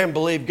 Abraham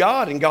believed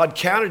God and God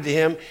counted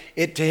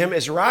it to him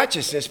as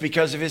righteousness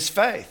because of his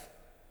faith.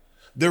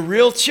 The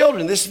real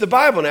children, this is the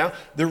Bible now,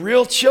 the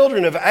real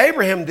children of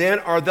Abraham then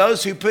are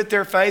those who put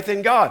their faith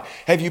in God.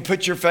 Have you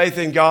put your faith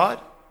in God?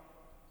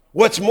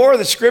 What's more,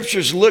 the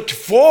scriptures looked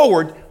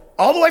forward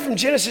all the way from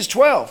Genesis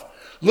 12,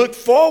 looked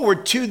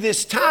forward to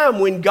this time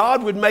when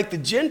God would make the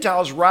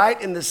Gentiles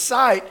right in the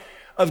sight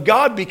of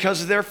God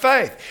because of their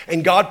faith.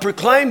 And God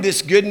proclaimed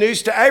this good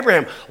news to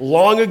Abraham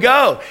long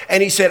ago.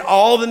 And he said,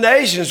 all the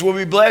nations will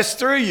be blessed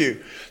through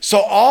you. So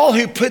all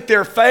who put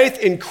their faith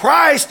in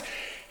Christ,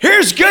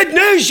 here's good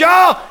news,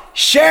 y'all,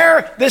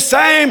 share the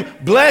same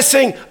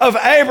blessing of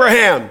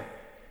Abraham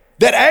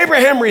that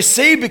Abraham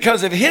received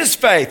because of his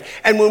faith.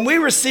 And when we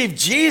receive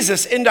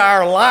Jesus into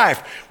our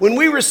life, when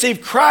we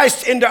receive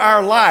Christ into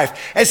our life,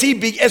 as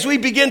we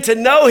begin to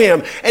know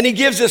him and he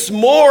gives us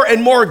more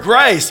and more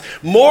grace,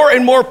 more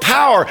and more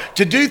power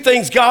to do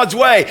things God's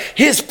way,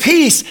 his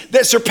peace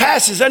that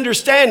surpasses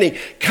understanding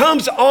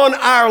comes on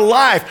our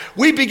life.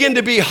 We begin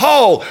to be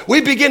whole.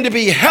 We begin to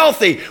be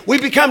healthy. We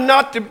become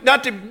not to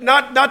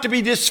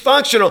be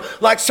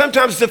dysfunctional like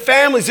sometimes the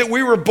families that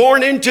we were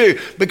born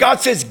into. But God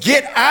says,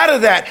 get out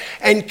of that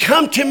and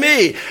come to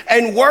me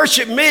and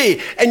worship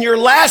me. And your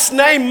last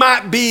name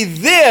might be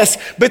this,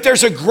 but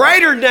there's a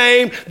greater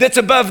name that's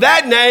above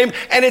that name,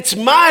 and it's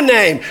my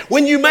name.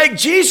 When you make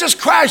Jesus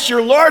Christ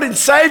your Lord and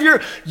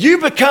Savior, you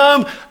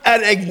become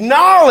an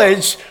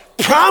acknowledged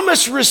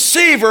promise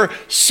receiver,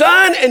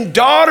 son and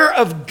daughter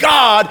of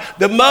God,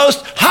 the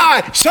Most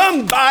High.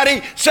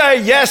 Somebody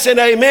say yes and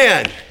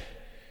amen.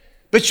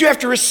 But you have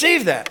to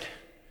receive that.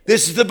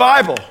 This is the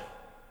Bible.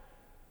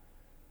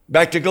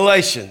 Back to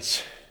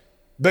Galatians.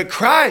 But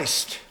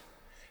Christ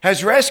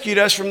has rescued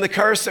us from the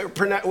curse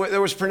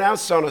that was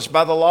pronounced on us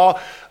by the law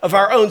of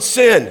our own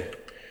sin.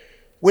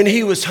 When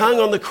he was hung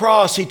on the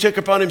cross, he took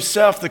upon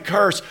himself the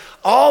curse,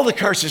 all the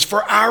curses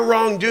for our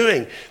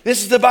wrongdoing.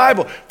 This is the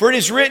Bible. For it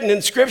is written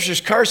in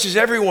scriptures, curses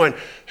everyone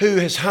who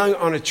has hung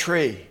on a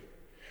tree.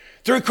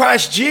 Through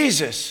Christ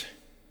Jesus,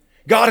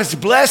 God has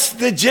blessed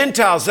the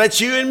Gentiles, that's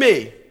you and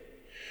me,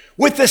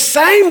 with the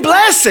same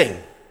blessing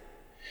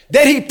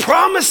that he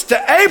promised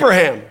to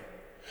Abraham,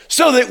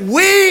 so that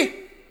we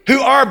who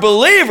are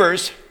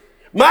believers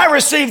might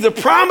receive the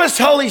promised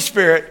Holy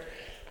Spirit,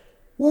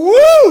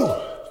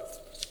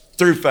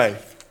 through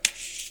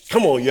faith.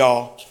 Come on,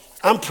 y'all.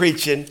 I'm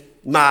preaching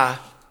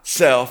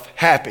myself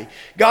happy.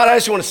 God, I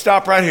just want to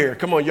stop right here.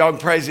 Come on, y'all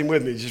can praise him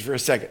with me just for a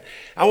second.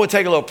 I want to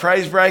take a little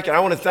praise break, and I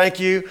want to thank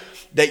you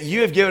that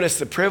you have given us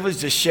the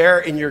privilege to share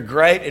in your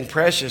great and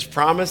precious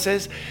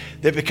promises,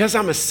 that because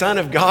I'm a son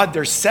of God,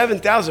 there's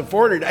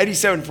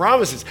 7,487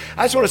 promises.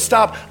 I just want to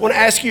stop. I want to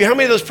ask you, how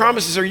many of those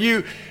promises are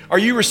you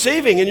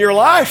receiving in your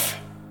life?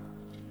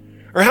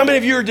 Or how many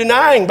of you are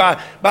denying by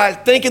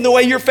thinking the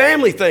way your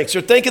family thinks,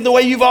 or thinking the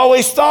way you've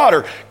always thought,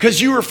 or because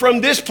you were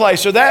from this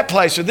place or that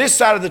place or this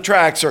side of the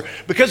tracks, or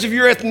because of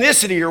your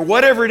ethnicity or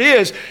whatever it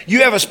is,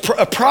 you have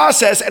a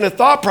process and a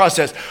thought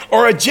process,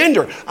 or a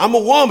gender. I'm a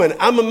woman,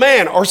 I'm a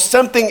man, or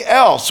something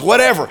else,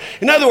 whatever.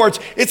 In other words,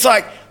 it's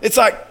like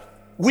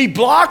we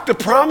block the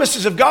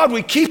promises of God.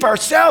 We keep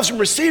ourselves from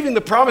receiving the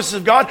promises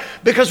of God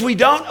because we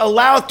don't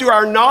allow, through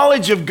our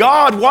knowledge of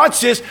God, watch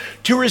this,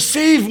 to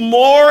receive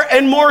more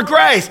and more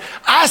grace.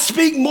 I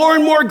speak more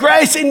and more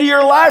grace into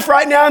your life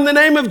right now in the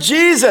name of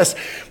Jesus.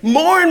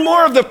 More and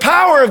more of the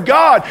power of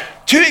God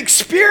to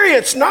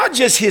experience not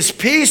just his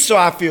peace so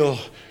I feel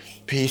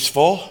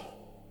peaceful,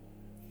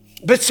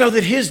 but so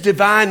that his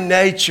divine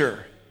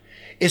nature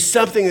is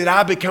something that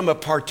I become a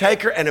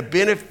partaker and a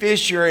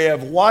beneficiary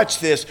of, watch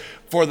this,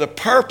 for the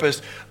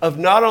purpose of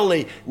not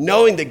only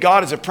knowing that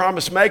God is a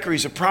promise maker,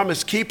 he's a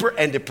promise keeper,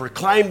 and to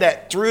proclaim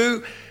that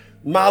through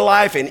my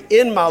life and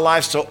in my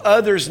life so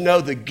others know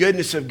the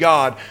goodness of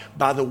God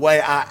by the way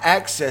I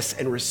access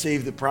and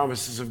receive the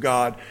promises of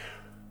God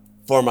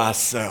for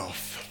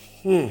myself.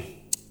 Man,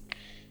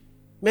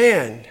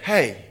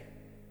 hey,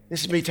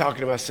 this is me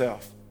talking to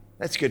myself.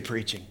 That's good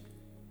preaching.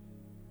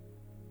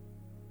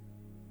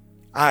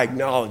 I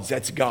acknowledge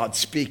that's God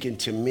speaking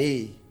to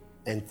me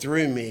and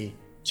through me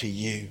to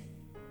you.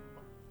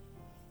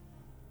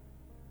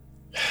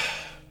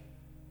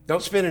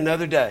 Don't spend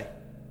another day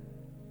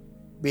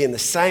being the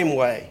same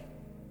way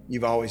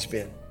you've always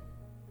been.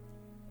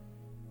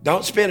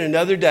 Don't spend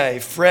another day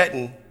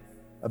fretting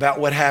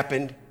about what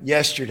happened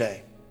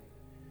yesterday.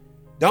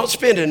 Don't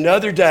spend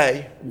another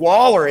day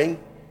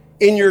wallowing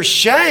in your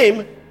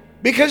shame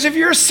because of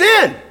your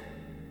sin.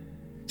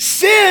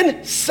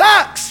 Sin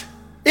sucks.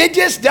 It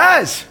just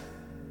does.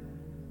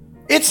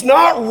 It's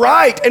not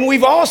right. And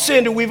we've all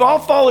sinned and we've all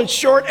fallen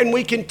short, and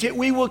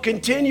we will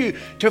continue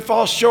to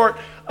fall short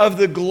of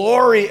the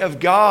glory of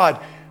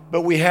God.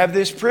 But we have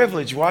this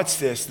privilege. Watch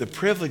this. The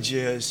privilege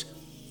is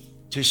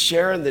to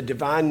share in the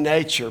divine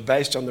nature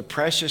based on the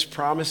precious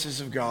promises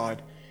of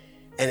God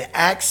and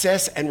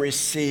access and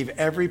receive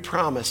every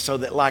promise, so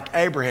that, like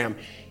Abraham,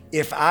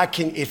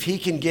 if he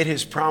can get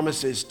his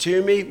promises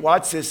to me,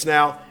 watch this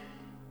now,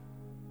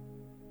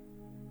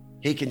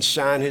 he can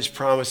shine his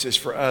promises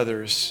for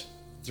others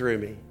through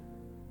me.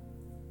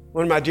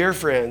 One of my dearest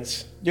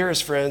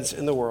friends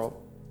in the world,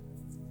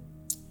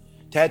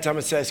 Tad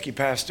Tomaseski,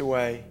 passed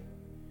away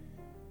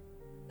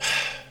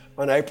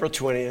on April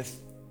 20th,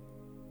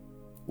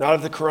 not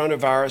of the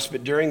coronavirus,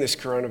 but during this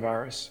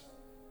coronavirus.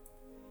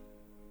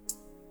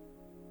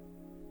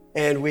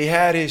 And we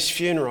had his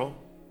funeral.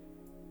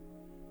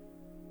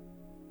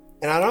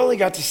 And I not only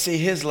got to see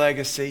his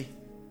legacy,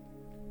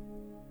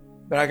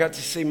 but I got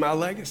to see my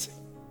legacy.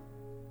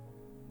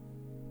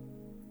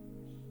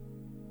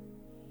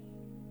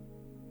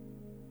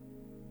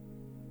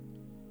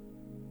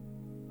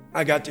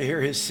 I got to hear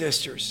his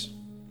sisters.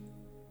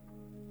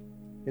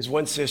 His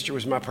one sister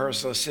was my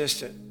personal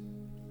assistant,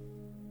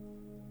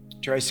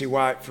 Tracy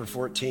White, for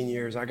 14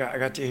 years. I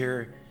got to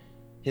hear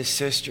his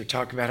sister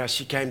talk about how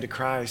she came to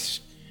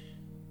Christ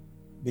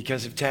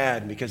because of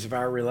Tad, because of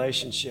our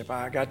relationship.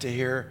 I got to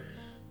hear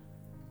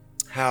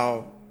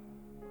how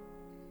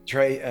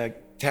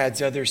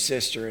Tad's other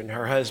sister and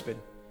her husband,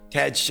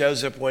 Tad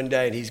shows up one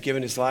day and he's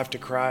given his life to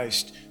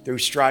Christ through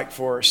Strike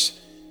Force,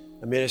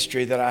 a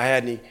ministry that I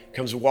had, and he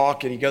comes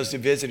walking, he goes to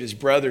visit his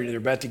brother, and they're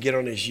about to get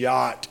on his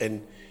yacht,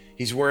 and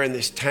he's wearing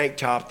this tank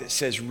top that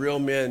says "Real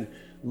Men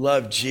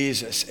loved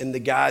Jesus. And the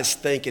guy's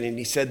thinking, and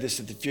he said this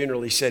at the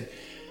funeral, he said,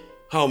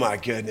 oh my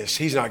goodness,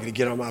 he's not gonna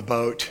get on my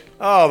boat.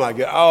 Oh my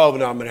God, oh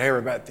no, I'm gonna hear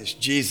about this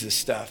Jesus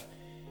stuff.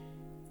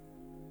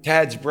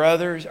 Tad's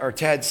brothers, or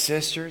Tad's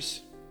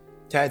sisters,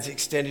 Tad's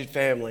extended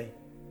family,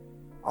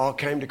 all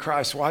came to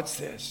Christ. Watch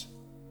this.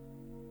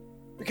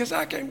 Because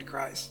I came to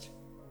Christ.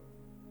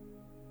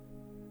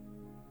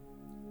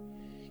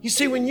 You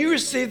see, when you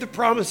receive the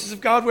promises of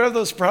God, whatever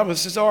those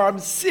promises are, I'm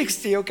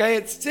 60, okay?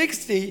 At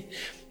 60,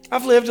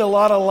 I've lived a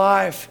lot of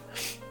life.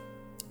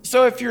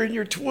 So if you're in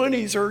your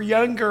 20s or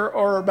younger,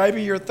 or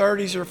maybe your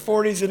 30s or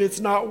 40s and it's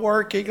not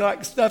working,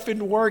 like stuff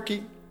isn't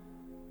working,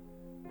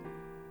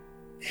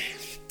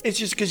 it's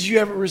just because you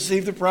haven't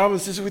received the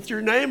promises with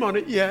your name on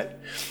it yet.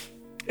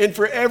 And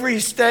for every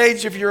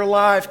stage of your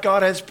life,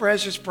 God has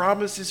precious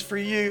promises for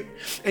you.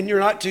 And you're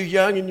not too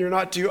young and you're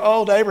not too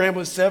old. Abraham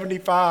was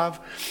 75.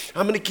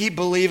 I'm going to keep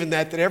believing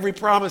that every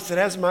promise that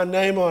has my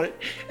name on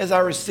it, as I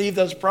receive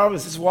those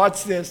promises,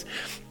 watch this.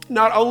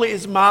 Not only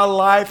is my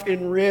life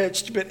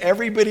enriched, but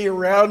everybody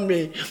around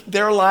me,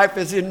 their life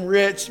is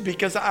enriched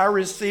because I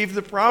receive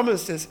the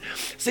promises.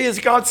 See, as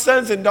God's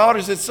sons and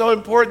daughters, it's so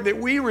important that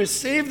we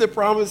receive the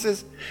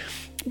promises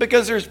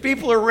because there's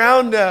people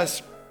around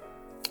us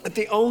that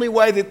the only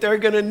way that they're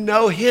going to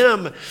know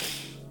Him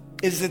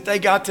is that they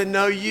got to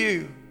know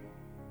you.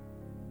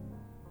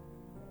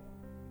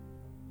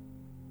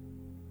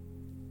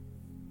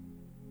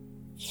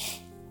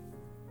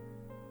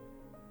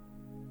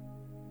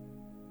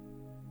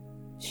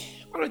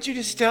 Why don't you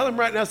just tell Him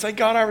right now, say,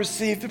 God, I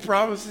receive the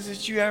promises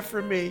that you have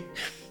for me.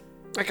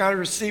 I got to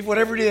receive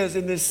whatever it is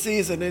in this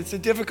season. It's a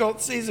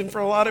difficult season for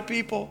a lot of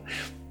people,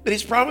 but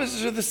His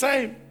promises are the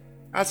same.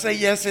 I say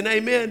yes and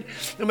amen,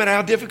 no matter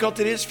how difficult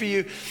it is for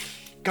you.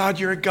 God,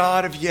 you're a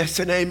God of yes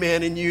and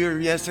amen, and you are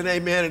yes and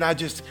amen, and I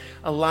just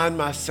align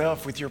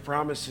myself with your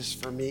promises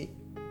for me.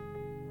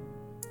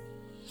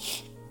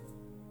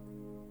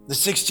 The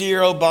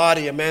 60-year-old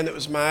body, a man that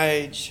was my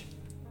age,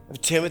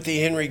 of Timothy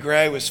Henry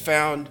Gray was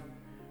found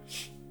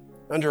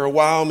under a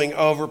Wyoming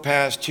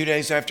overpass 2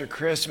 days after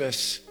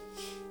Christmas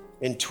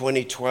in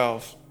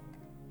 2012.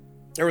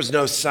 There was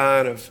no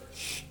sign of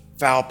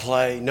foul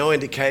play, no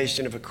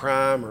indication of a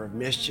crime or of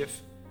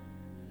mischief.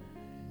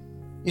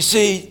 You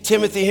see,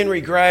 Timothy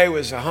Henry Gray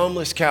was a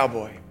homeless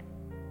cowboy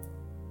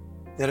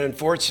that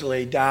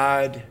unfortunately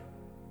died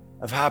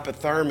of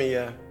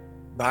hypothermia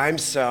by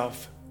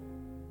himself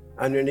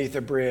underneath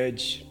a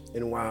bridge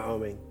in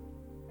Wyoming.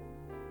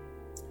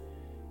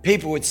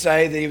 People would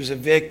say that he was a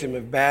victim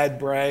of bad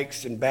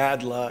breaks and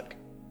bad luck,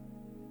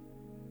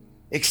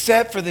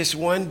 except for this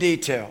one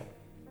detail.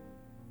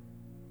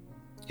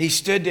 He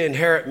stood to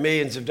inherit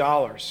millions of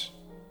dollars.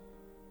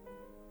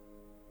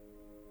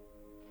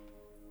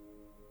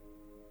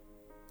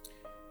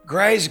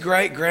 Gray's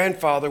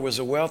great-grandfather was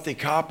a wealthy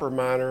copper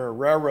miner, a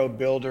railroad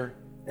builder,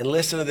 and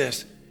listen to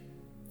this,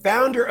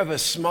 founder of a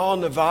small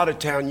Nevada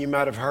town you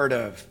might have heard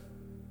of,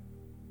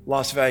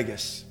 Las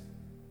Vegas.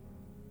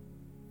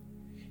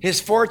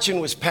 His fortune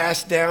was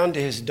passed down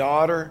to his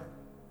daughter,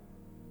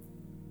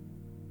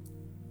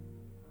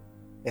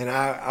 and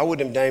I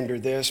wouldn't have named her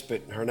this,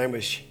 but her name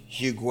was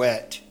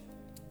Huguette.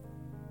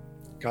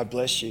 God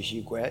bless you,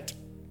 Huguette.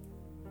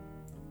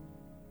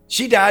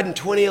 She died in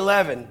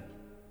 2011,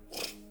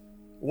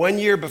 1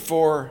 year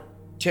before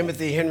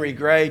Timothy Henry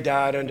Gray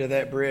died under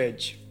that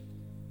bridge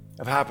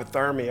of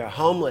hypothermia,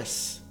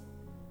 homeless,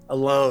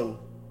 alone,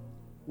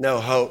 no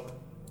hope,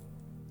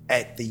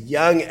 at the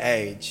young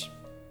age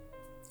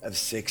of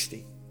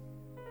 60.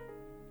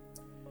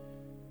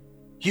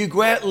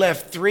 Huguette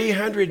left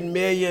 $300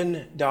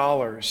 million.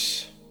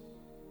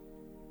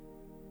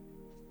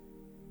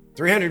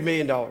 $300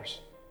 million.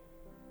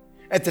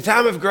 At the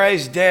time of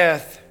Gray's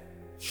death,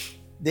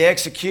 the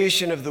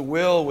execution of the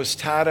will was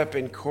tied up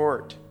in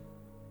court.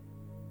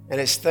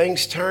 And as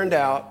things turned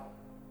out,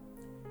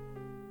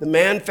 the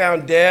man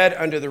found dead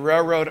under the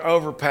railroad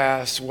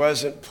overpass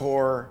wasn't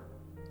poor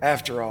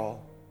after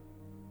all.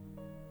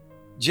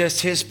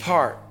 Just his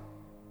part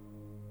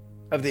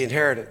of the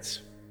inheritance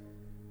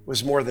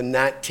was more than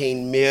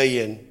 $19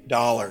 million.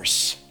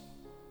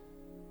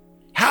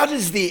 How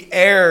does the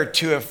heir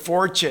to a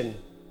fortune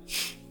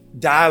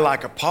die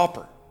like a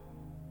pauper?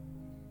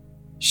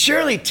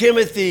 Surely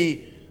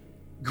Timothy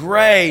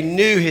Gray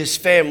knew his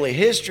family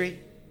history.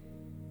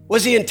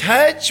 Was he in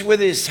touch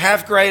with his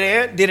half-great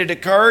aunt? Did it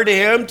occur to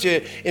him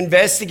to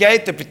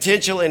investigate the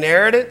potential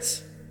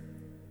inheritance?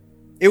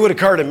 It would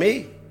occur to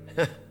me.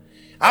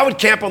 I would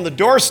camp on the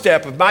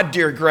doorstep of my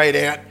dear great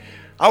aunt.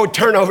 I would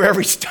turn over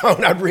every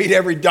stone. I'd read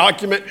every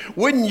document.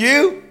 Wouldn't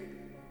you?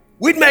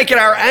 We'd make it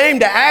our aim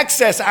to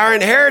access our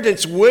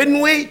inheritance,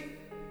 wouldn't we?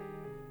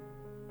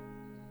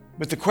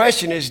 But the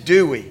question is,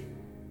 do we?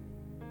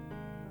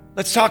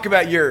 Let's talk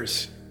about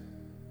yours.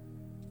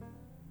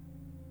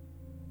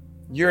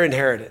 Your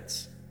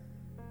inheritance.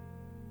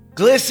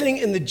 Glistening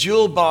in the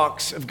jewel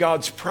box of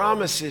God's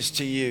promises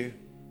to you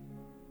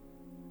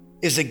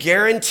is a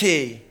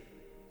guarantee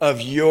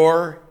of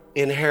your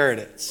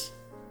inheritance.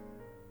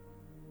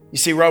 You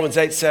see, Romans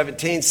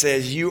 8:17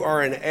 says, you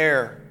are an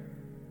heir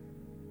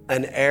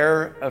an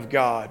heir of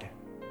God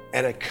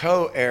and a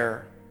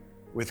co-heir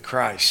with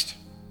Christ.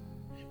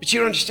 But you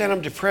don't understand,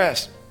 I'm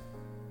depressed.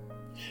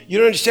 You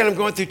don't understand, I'm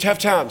going through tough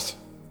times.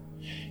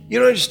 You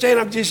don't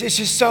understand, it's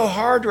just so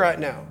hard right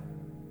now.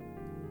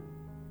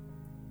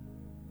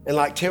 And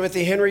like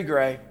Timothy Henry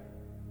Gray,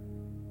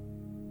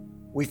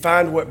 we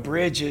find what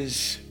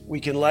bridges we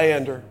can lay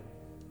under,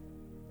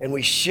 and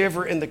we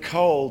shiver in the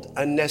cold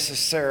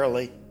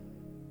unnecessarily.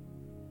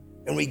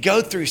 And we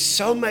go through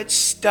so much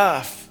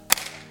stuff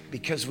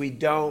because we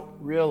don't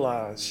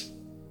realize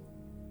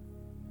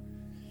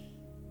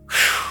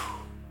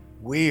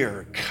we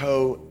are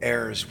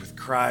co-heirs with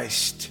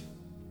Christ.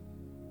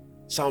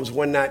 Psalms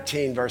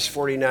 119, verse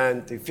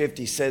 49 through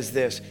 50 says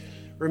this,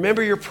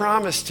 remember your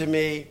promise to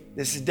me.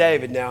 This is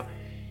David now.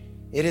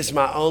 It is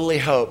my only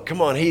hope.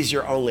 Come on, he's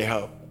your only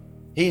hope.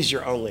 He's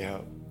your only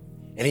hope.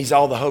 And he's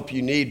all the hope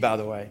you need, by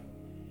the way.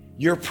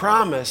 Your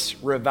promise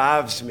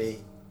revives me.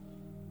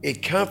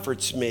 It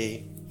comforts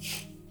me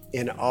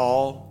in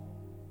all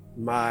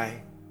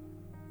my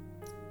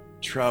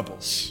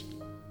troubles.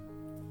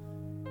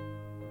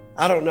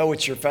 I don't know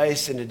what you're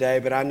facing today,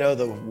 but I know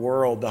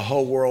the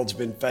whole world's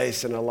been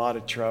facing a lot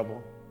of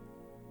trouble.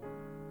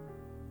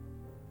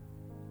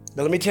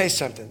 But let me tell you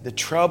something. The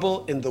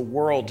trouble in the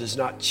world does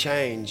not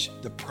change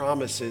the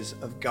promises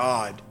of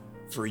God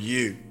for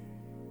you.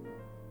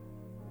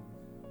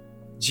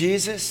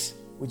 Jesus,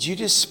 would you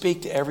just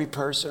speak to every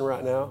person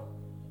right now?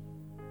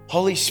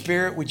 Holy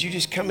Spirit, would you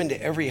just come into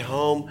every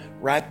home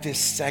right this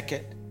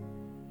second?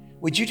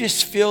 Would you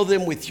just fill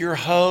them with your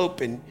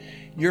hope and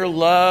your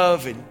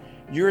love and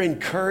your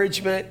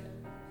encouragement?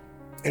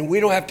 And we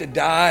don't have to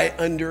die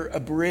under a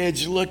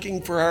bridge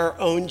looking for our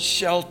own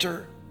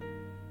shelter.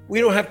 We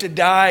don't have to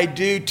die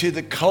due to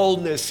the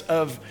coldness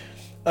of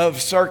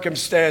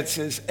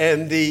circumstances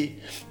and the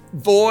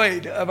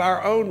void of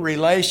our own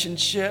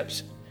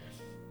relationships.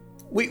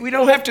 We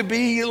don't have to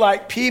be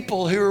like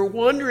people who are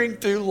wandering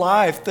through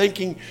life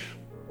thinking,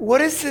 what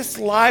is this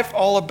life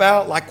all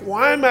about? Like,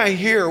 why am I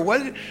here?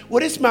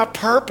 What is my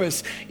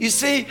purpose? You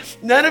see,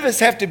 none of us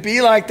have to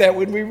be like that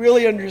when we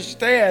really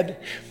understand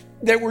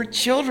that we're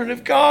children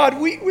of God.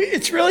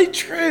 It's really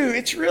true.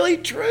 It's really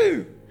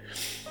true.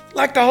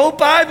 Like the whole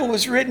Bible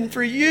was written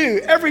for you.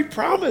 Every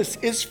promise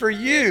is for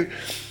you.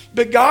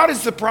 But God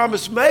is the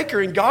promise maker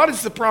and God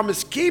is the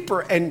promise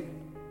keeper.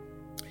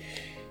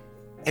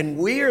 And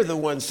we are the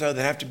ones, though,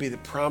 that have to be the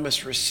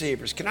promise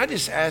receivers. Can I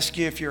just ask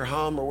you, if you're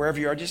home or wherever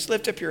you are, just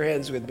lift up your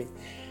hands with me.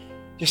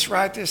 Just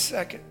right this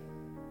second.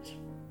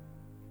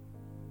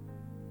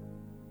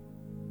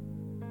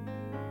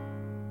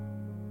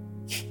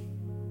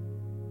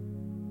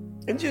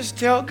 And just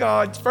tell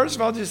God, first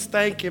of all, just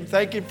thank Him.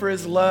 Thank Him for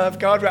His love.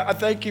 God, I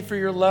thank You for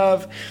Your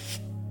love.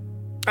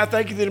 I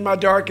thank You that in my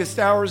darkest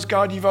hours,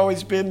 God, You've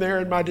always been there.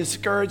 In my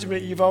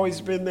discouragement, You've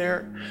always been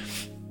there.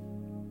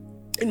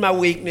 In my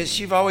weakness,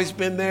 You've always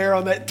been there.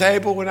 On that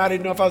table when I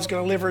didn't know if I was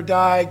going to live or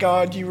die,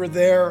 God, You were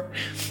there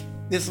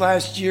this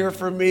last year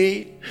for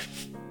me.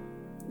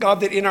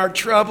 God, that in our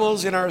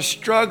troubles, in our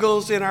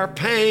struggles, in our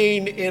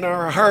pain, in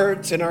our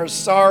hurts, in our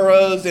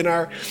sorrows, in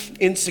our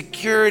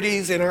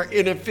insecurities, in our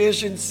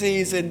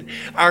inefficiencies, and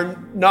our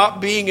not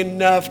being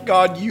enough,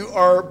 God, You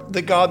are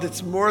the God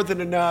that's more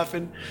than enough.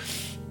 And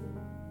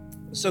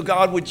so,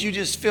 God, would You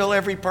just fill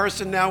every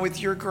person now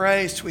with Your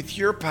grace, with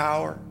Your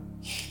power?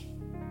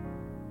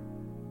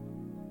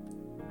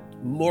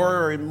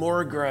 More and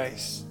more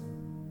grace.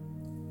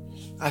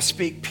 I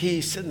speak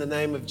peace in the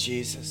name of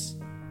Jesus.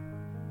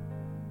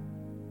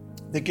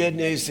 The good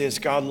news is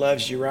God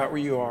loves you right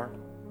where you are.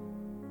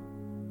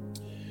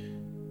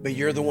 But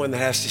you're the one that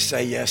has to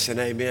say yes and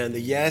amen. The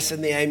yes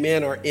and the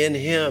amen are in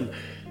Him.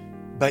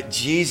 But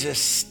Jesus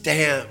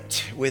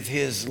stamped with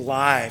His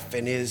life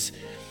and His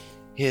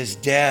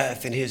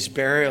death and His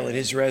burial and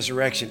His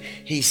resurrection.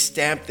 He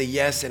stamped the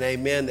yes and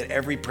amen that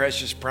every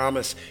precious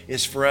promise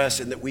is for us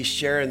and that we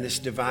share in this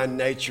divine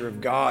nature of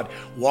God,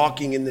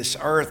 walking in this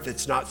earth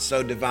that's not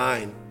so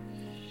divine.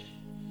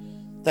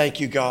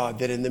 Thank You, God,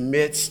 that in the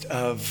midst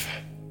of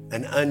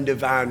an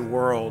undivine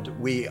world,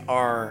 we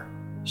are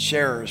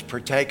sharers,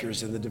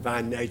 partakers in the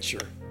divine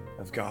nature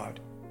of God.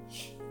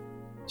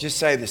 Just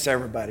say this,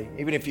 everybody.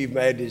 Even if you've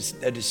made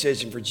a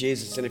decision for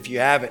Jesus, and if you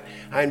haven't,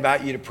 I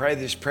invite you to pray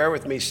this prayer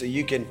with me so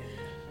you can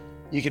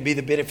be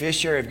the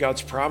beneficiary of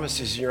God's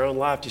promises in your own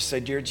life. Just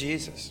say, Dear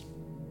Jesus,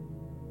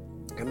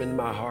 come into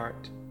my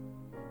heart.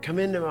 Come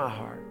into my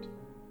heart.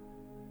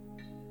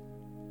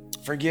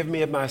 Forgive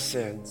me of my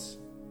sins,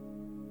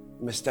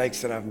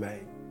 mistakes that I've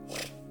made.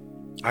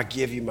 I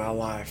give You my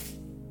life.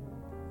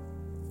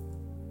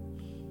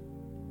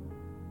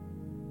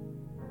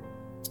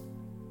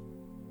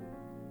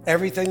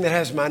 Everything that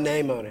has my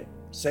name on it,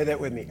 say that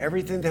with me.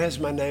 Everything that has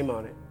my name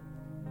on it,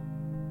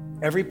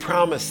 every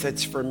promise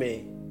that's for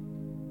me,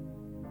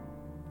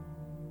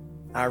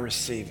 I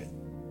receive it.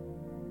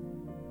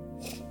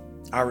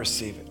 I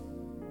receive it.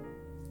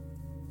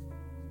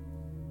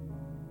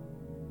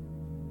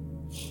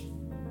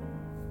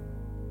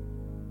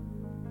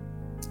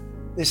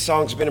 This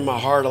song's been in my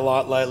heart a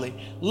lot lately.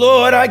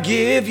 Lord, I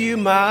give You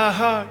my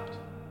heart.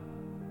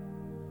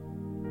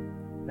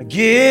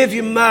 give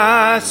you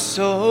my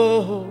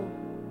soul.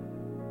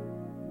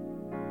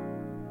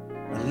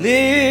 I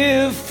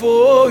live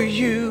for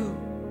you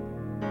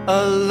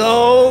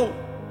alone.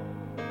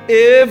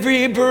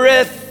 Every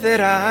breath that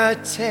I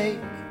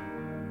take,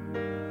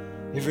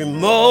 every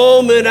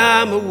moment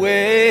I'm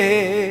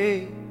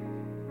awake,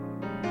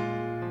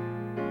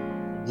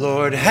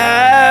 Lord,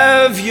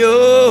 have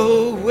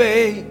your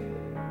way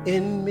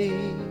in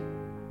me.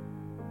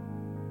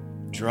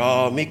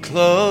 Draw me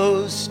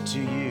close to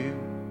you.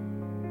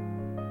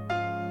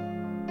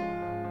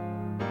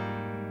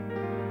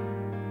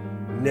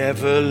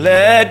 Never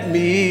let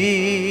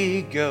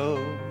me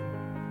go.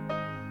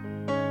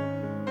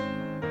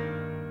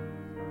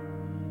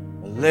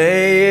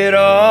 Lay it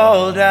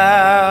all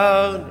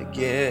down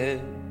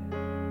again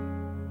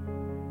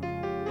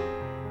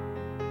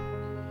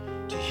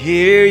to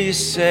hear you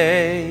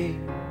say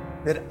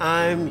that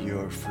I'm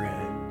your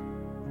friend.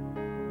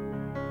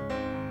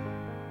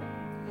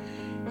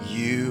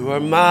 You are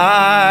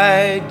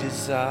my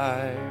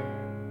desire.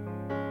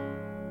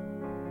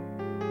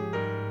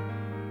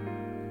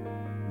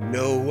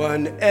 No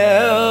one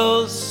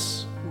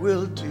else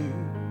will do.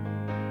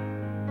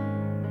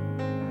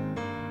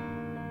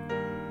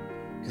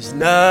 'Cause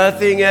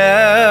nothing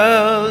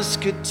else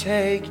could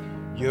take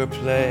your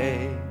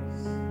place.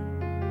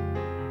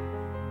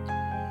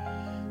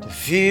 To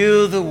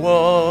feel the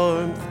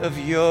warmth of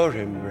your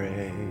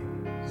embrace.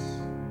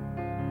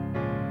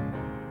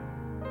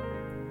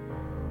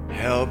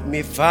 Help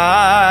me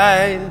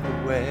find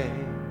the way.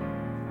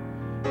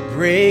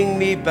 Bring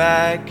me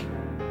back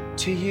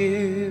to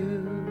you.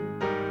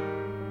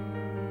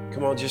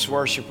 Come on, just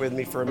worship with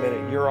me for a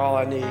minute. You're all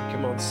I need.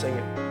 Come on, sing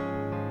it.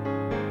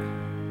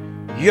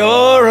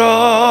 You're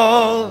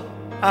all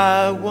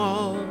I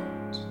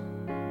want.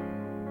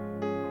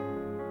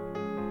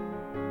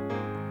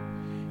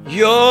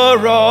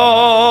 You're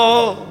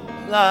all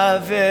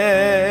I've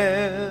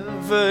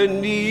ever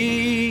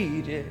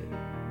needed.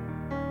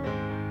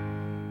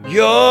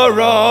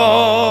 You're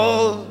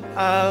all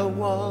I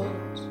want.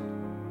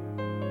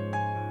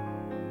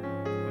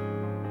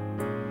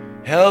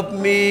 Help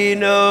me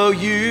know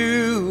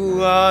you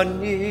are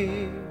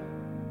near.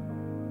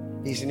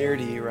 He's near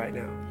to you right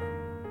now.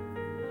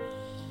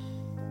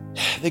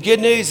 The good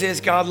news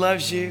is God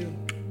loves you.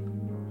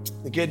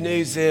 The good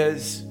news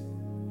is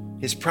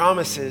His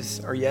promises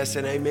are yes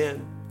and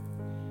amen.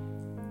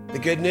 The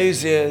good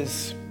news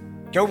is,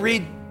 go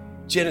read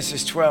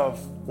Genesis 12,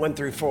 1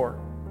 through 4.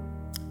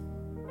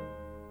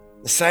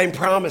 The same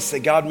promise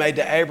that God made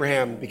to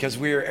Abraham, because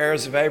we are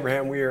heirs of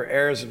Abraham, we are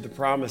heirs of the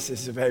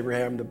promises of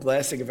Abraham. The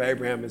blessing of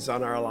Abraham is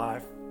on our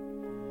life.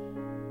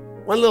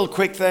 One little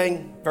quick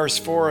thing, verse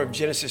 4 of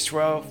Genesis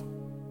 12.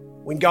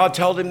 When God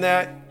told him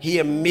that, he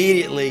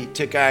immediately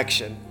took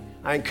action.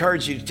 I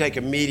encourage you to take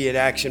immediate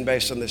action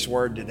based on this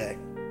word today.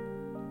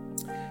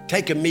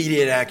 Take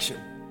immediate action.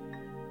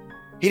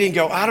 He didn't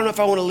go, I don't know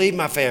if I want to leave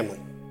my family.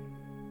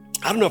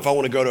 I don't know if I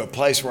want to go to a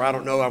place where I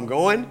don't know I'm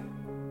going.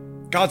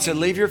 God said,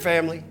 leave your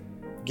family,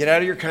 get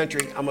out of your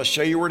country. I'm going to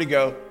show you where to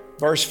go.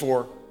 Verse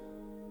 4.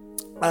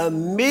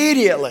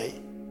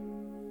 Immediately,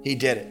 he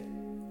did it.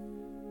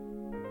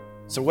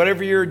 So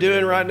whatever you're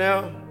doing right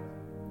now,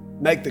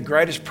 make the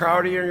greatest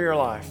priority in your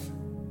life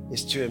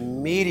is to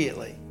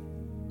immediately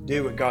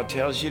do what God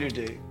tells you to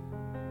do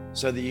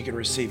so that you can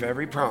receive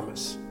every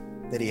promise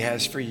that He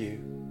has for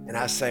you. And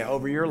I say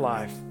over your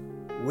life,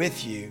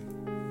 with you,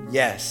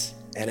 yes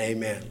and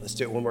amen. Let's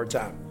do it one more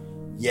time.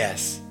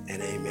 Yes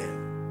and amen.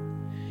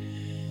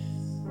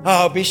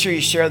 Oh, be sure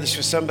you share this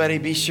with somebody.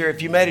 Be sure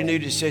if you made a new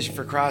decision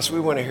for Christ, we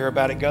want to hear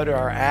about it. Go to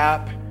our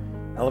app,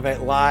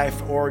 Elevate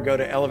Life, or go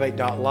to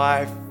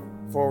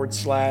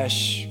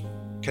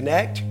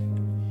elevate.life/connect.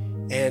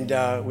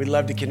 And we'd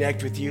love to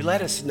connect with you.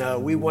 Let us know.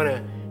 We want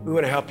to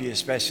help you,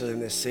 especially in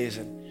this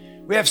season.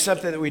 We have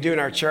something that we do in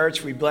our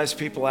church. We bless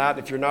people out.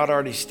 If you're not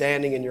already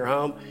standing in your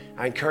home,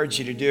 I encourage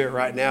you to do it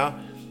right now.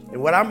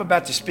 And what I'm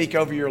about to speak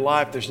over your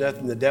life, there's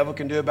nothing the devil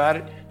can do about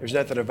it. There's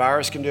nothing a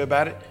virus can do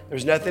about it.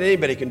 There's nothing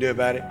anybody can do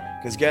about it.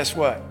 Because guess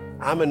what?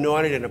 I'm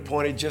anointed and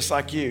appointed just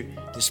like you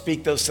to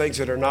speak those things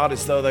that are not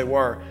as though they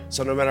were.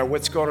 So no matter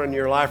what's going on in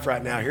your life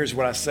right now, here's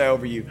what I say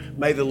over you.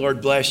 May the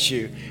Lord bless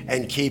you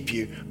and keep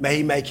you. May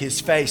He make His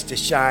face to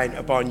shine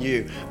upon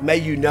you. May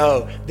you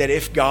know that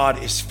if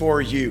God is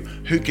for you,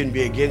 who can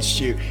be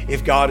against you?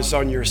 If God is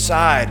on your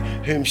side,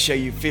 whom shall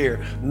you fear?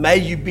 May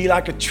you be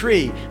like a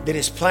tree that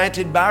is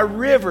planted by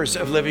rivers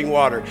of living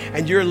water,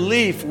 and your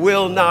leaf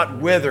will not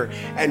wither.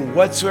 And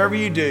whatsoever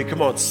you do,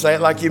 come on, say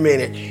it like you mean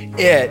it,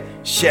 it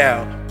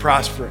shall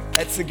prosper.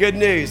 That's the good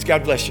news.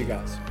 God bless you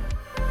guys.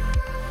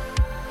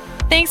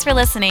 Thanks for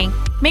listening.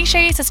 Make sure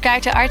you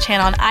subscribe to our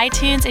channel on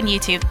iTunes and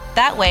YouTube.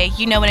 That way,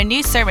 you know when a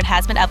new sermon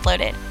has been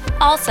uploaded.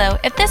 Also,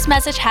 if this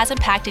message has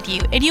impacted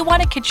you and you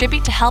want to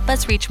contribute to help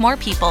us reach more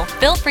people,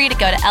 feel free to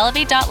go to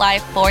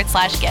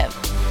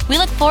elevate.life/give. We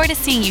look forward to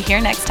seeing you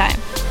here next time.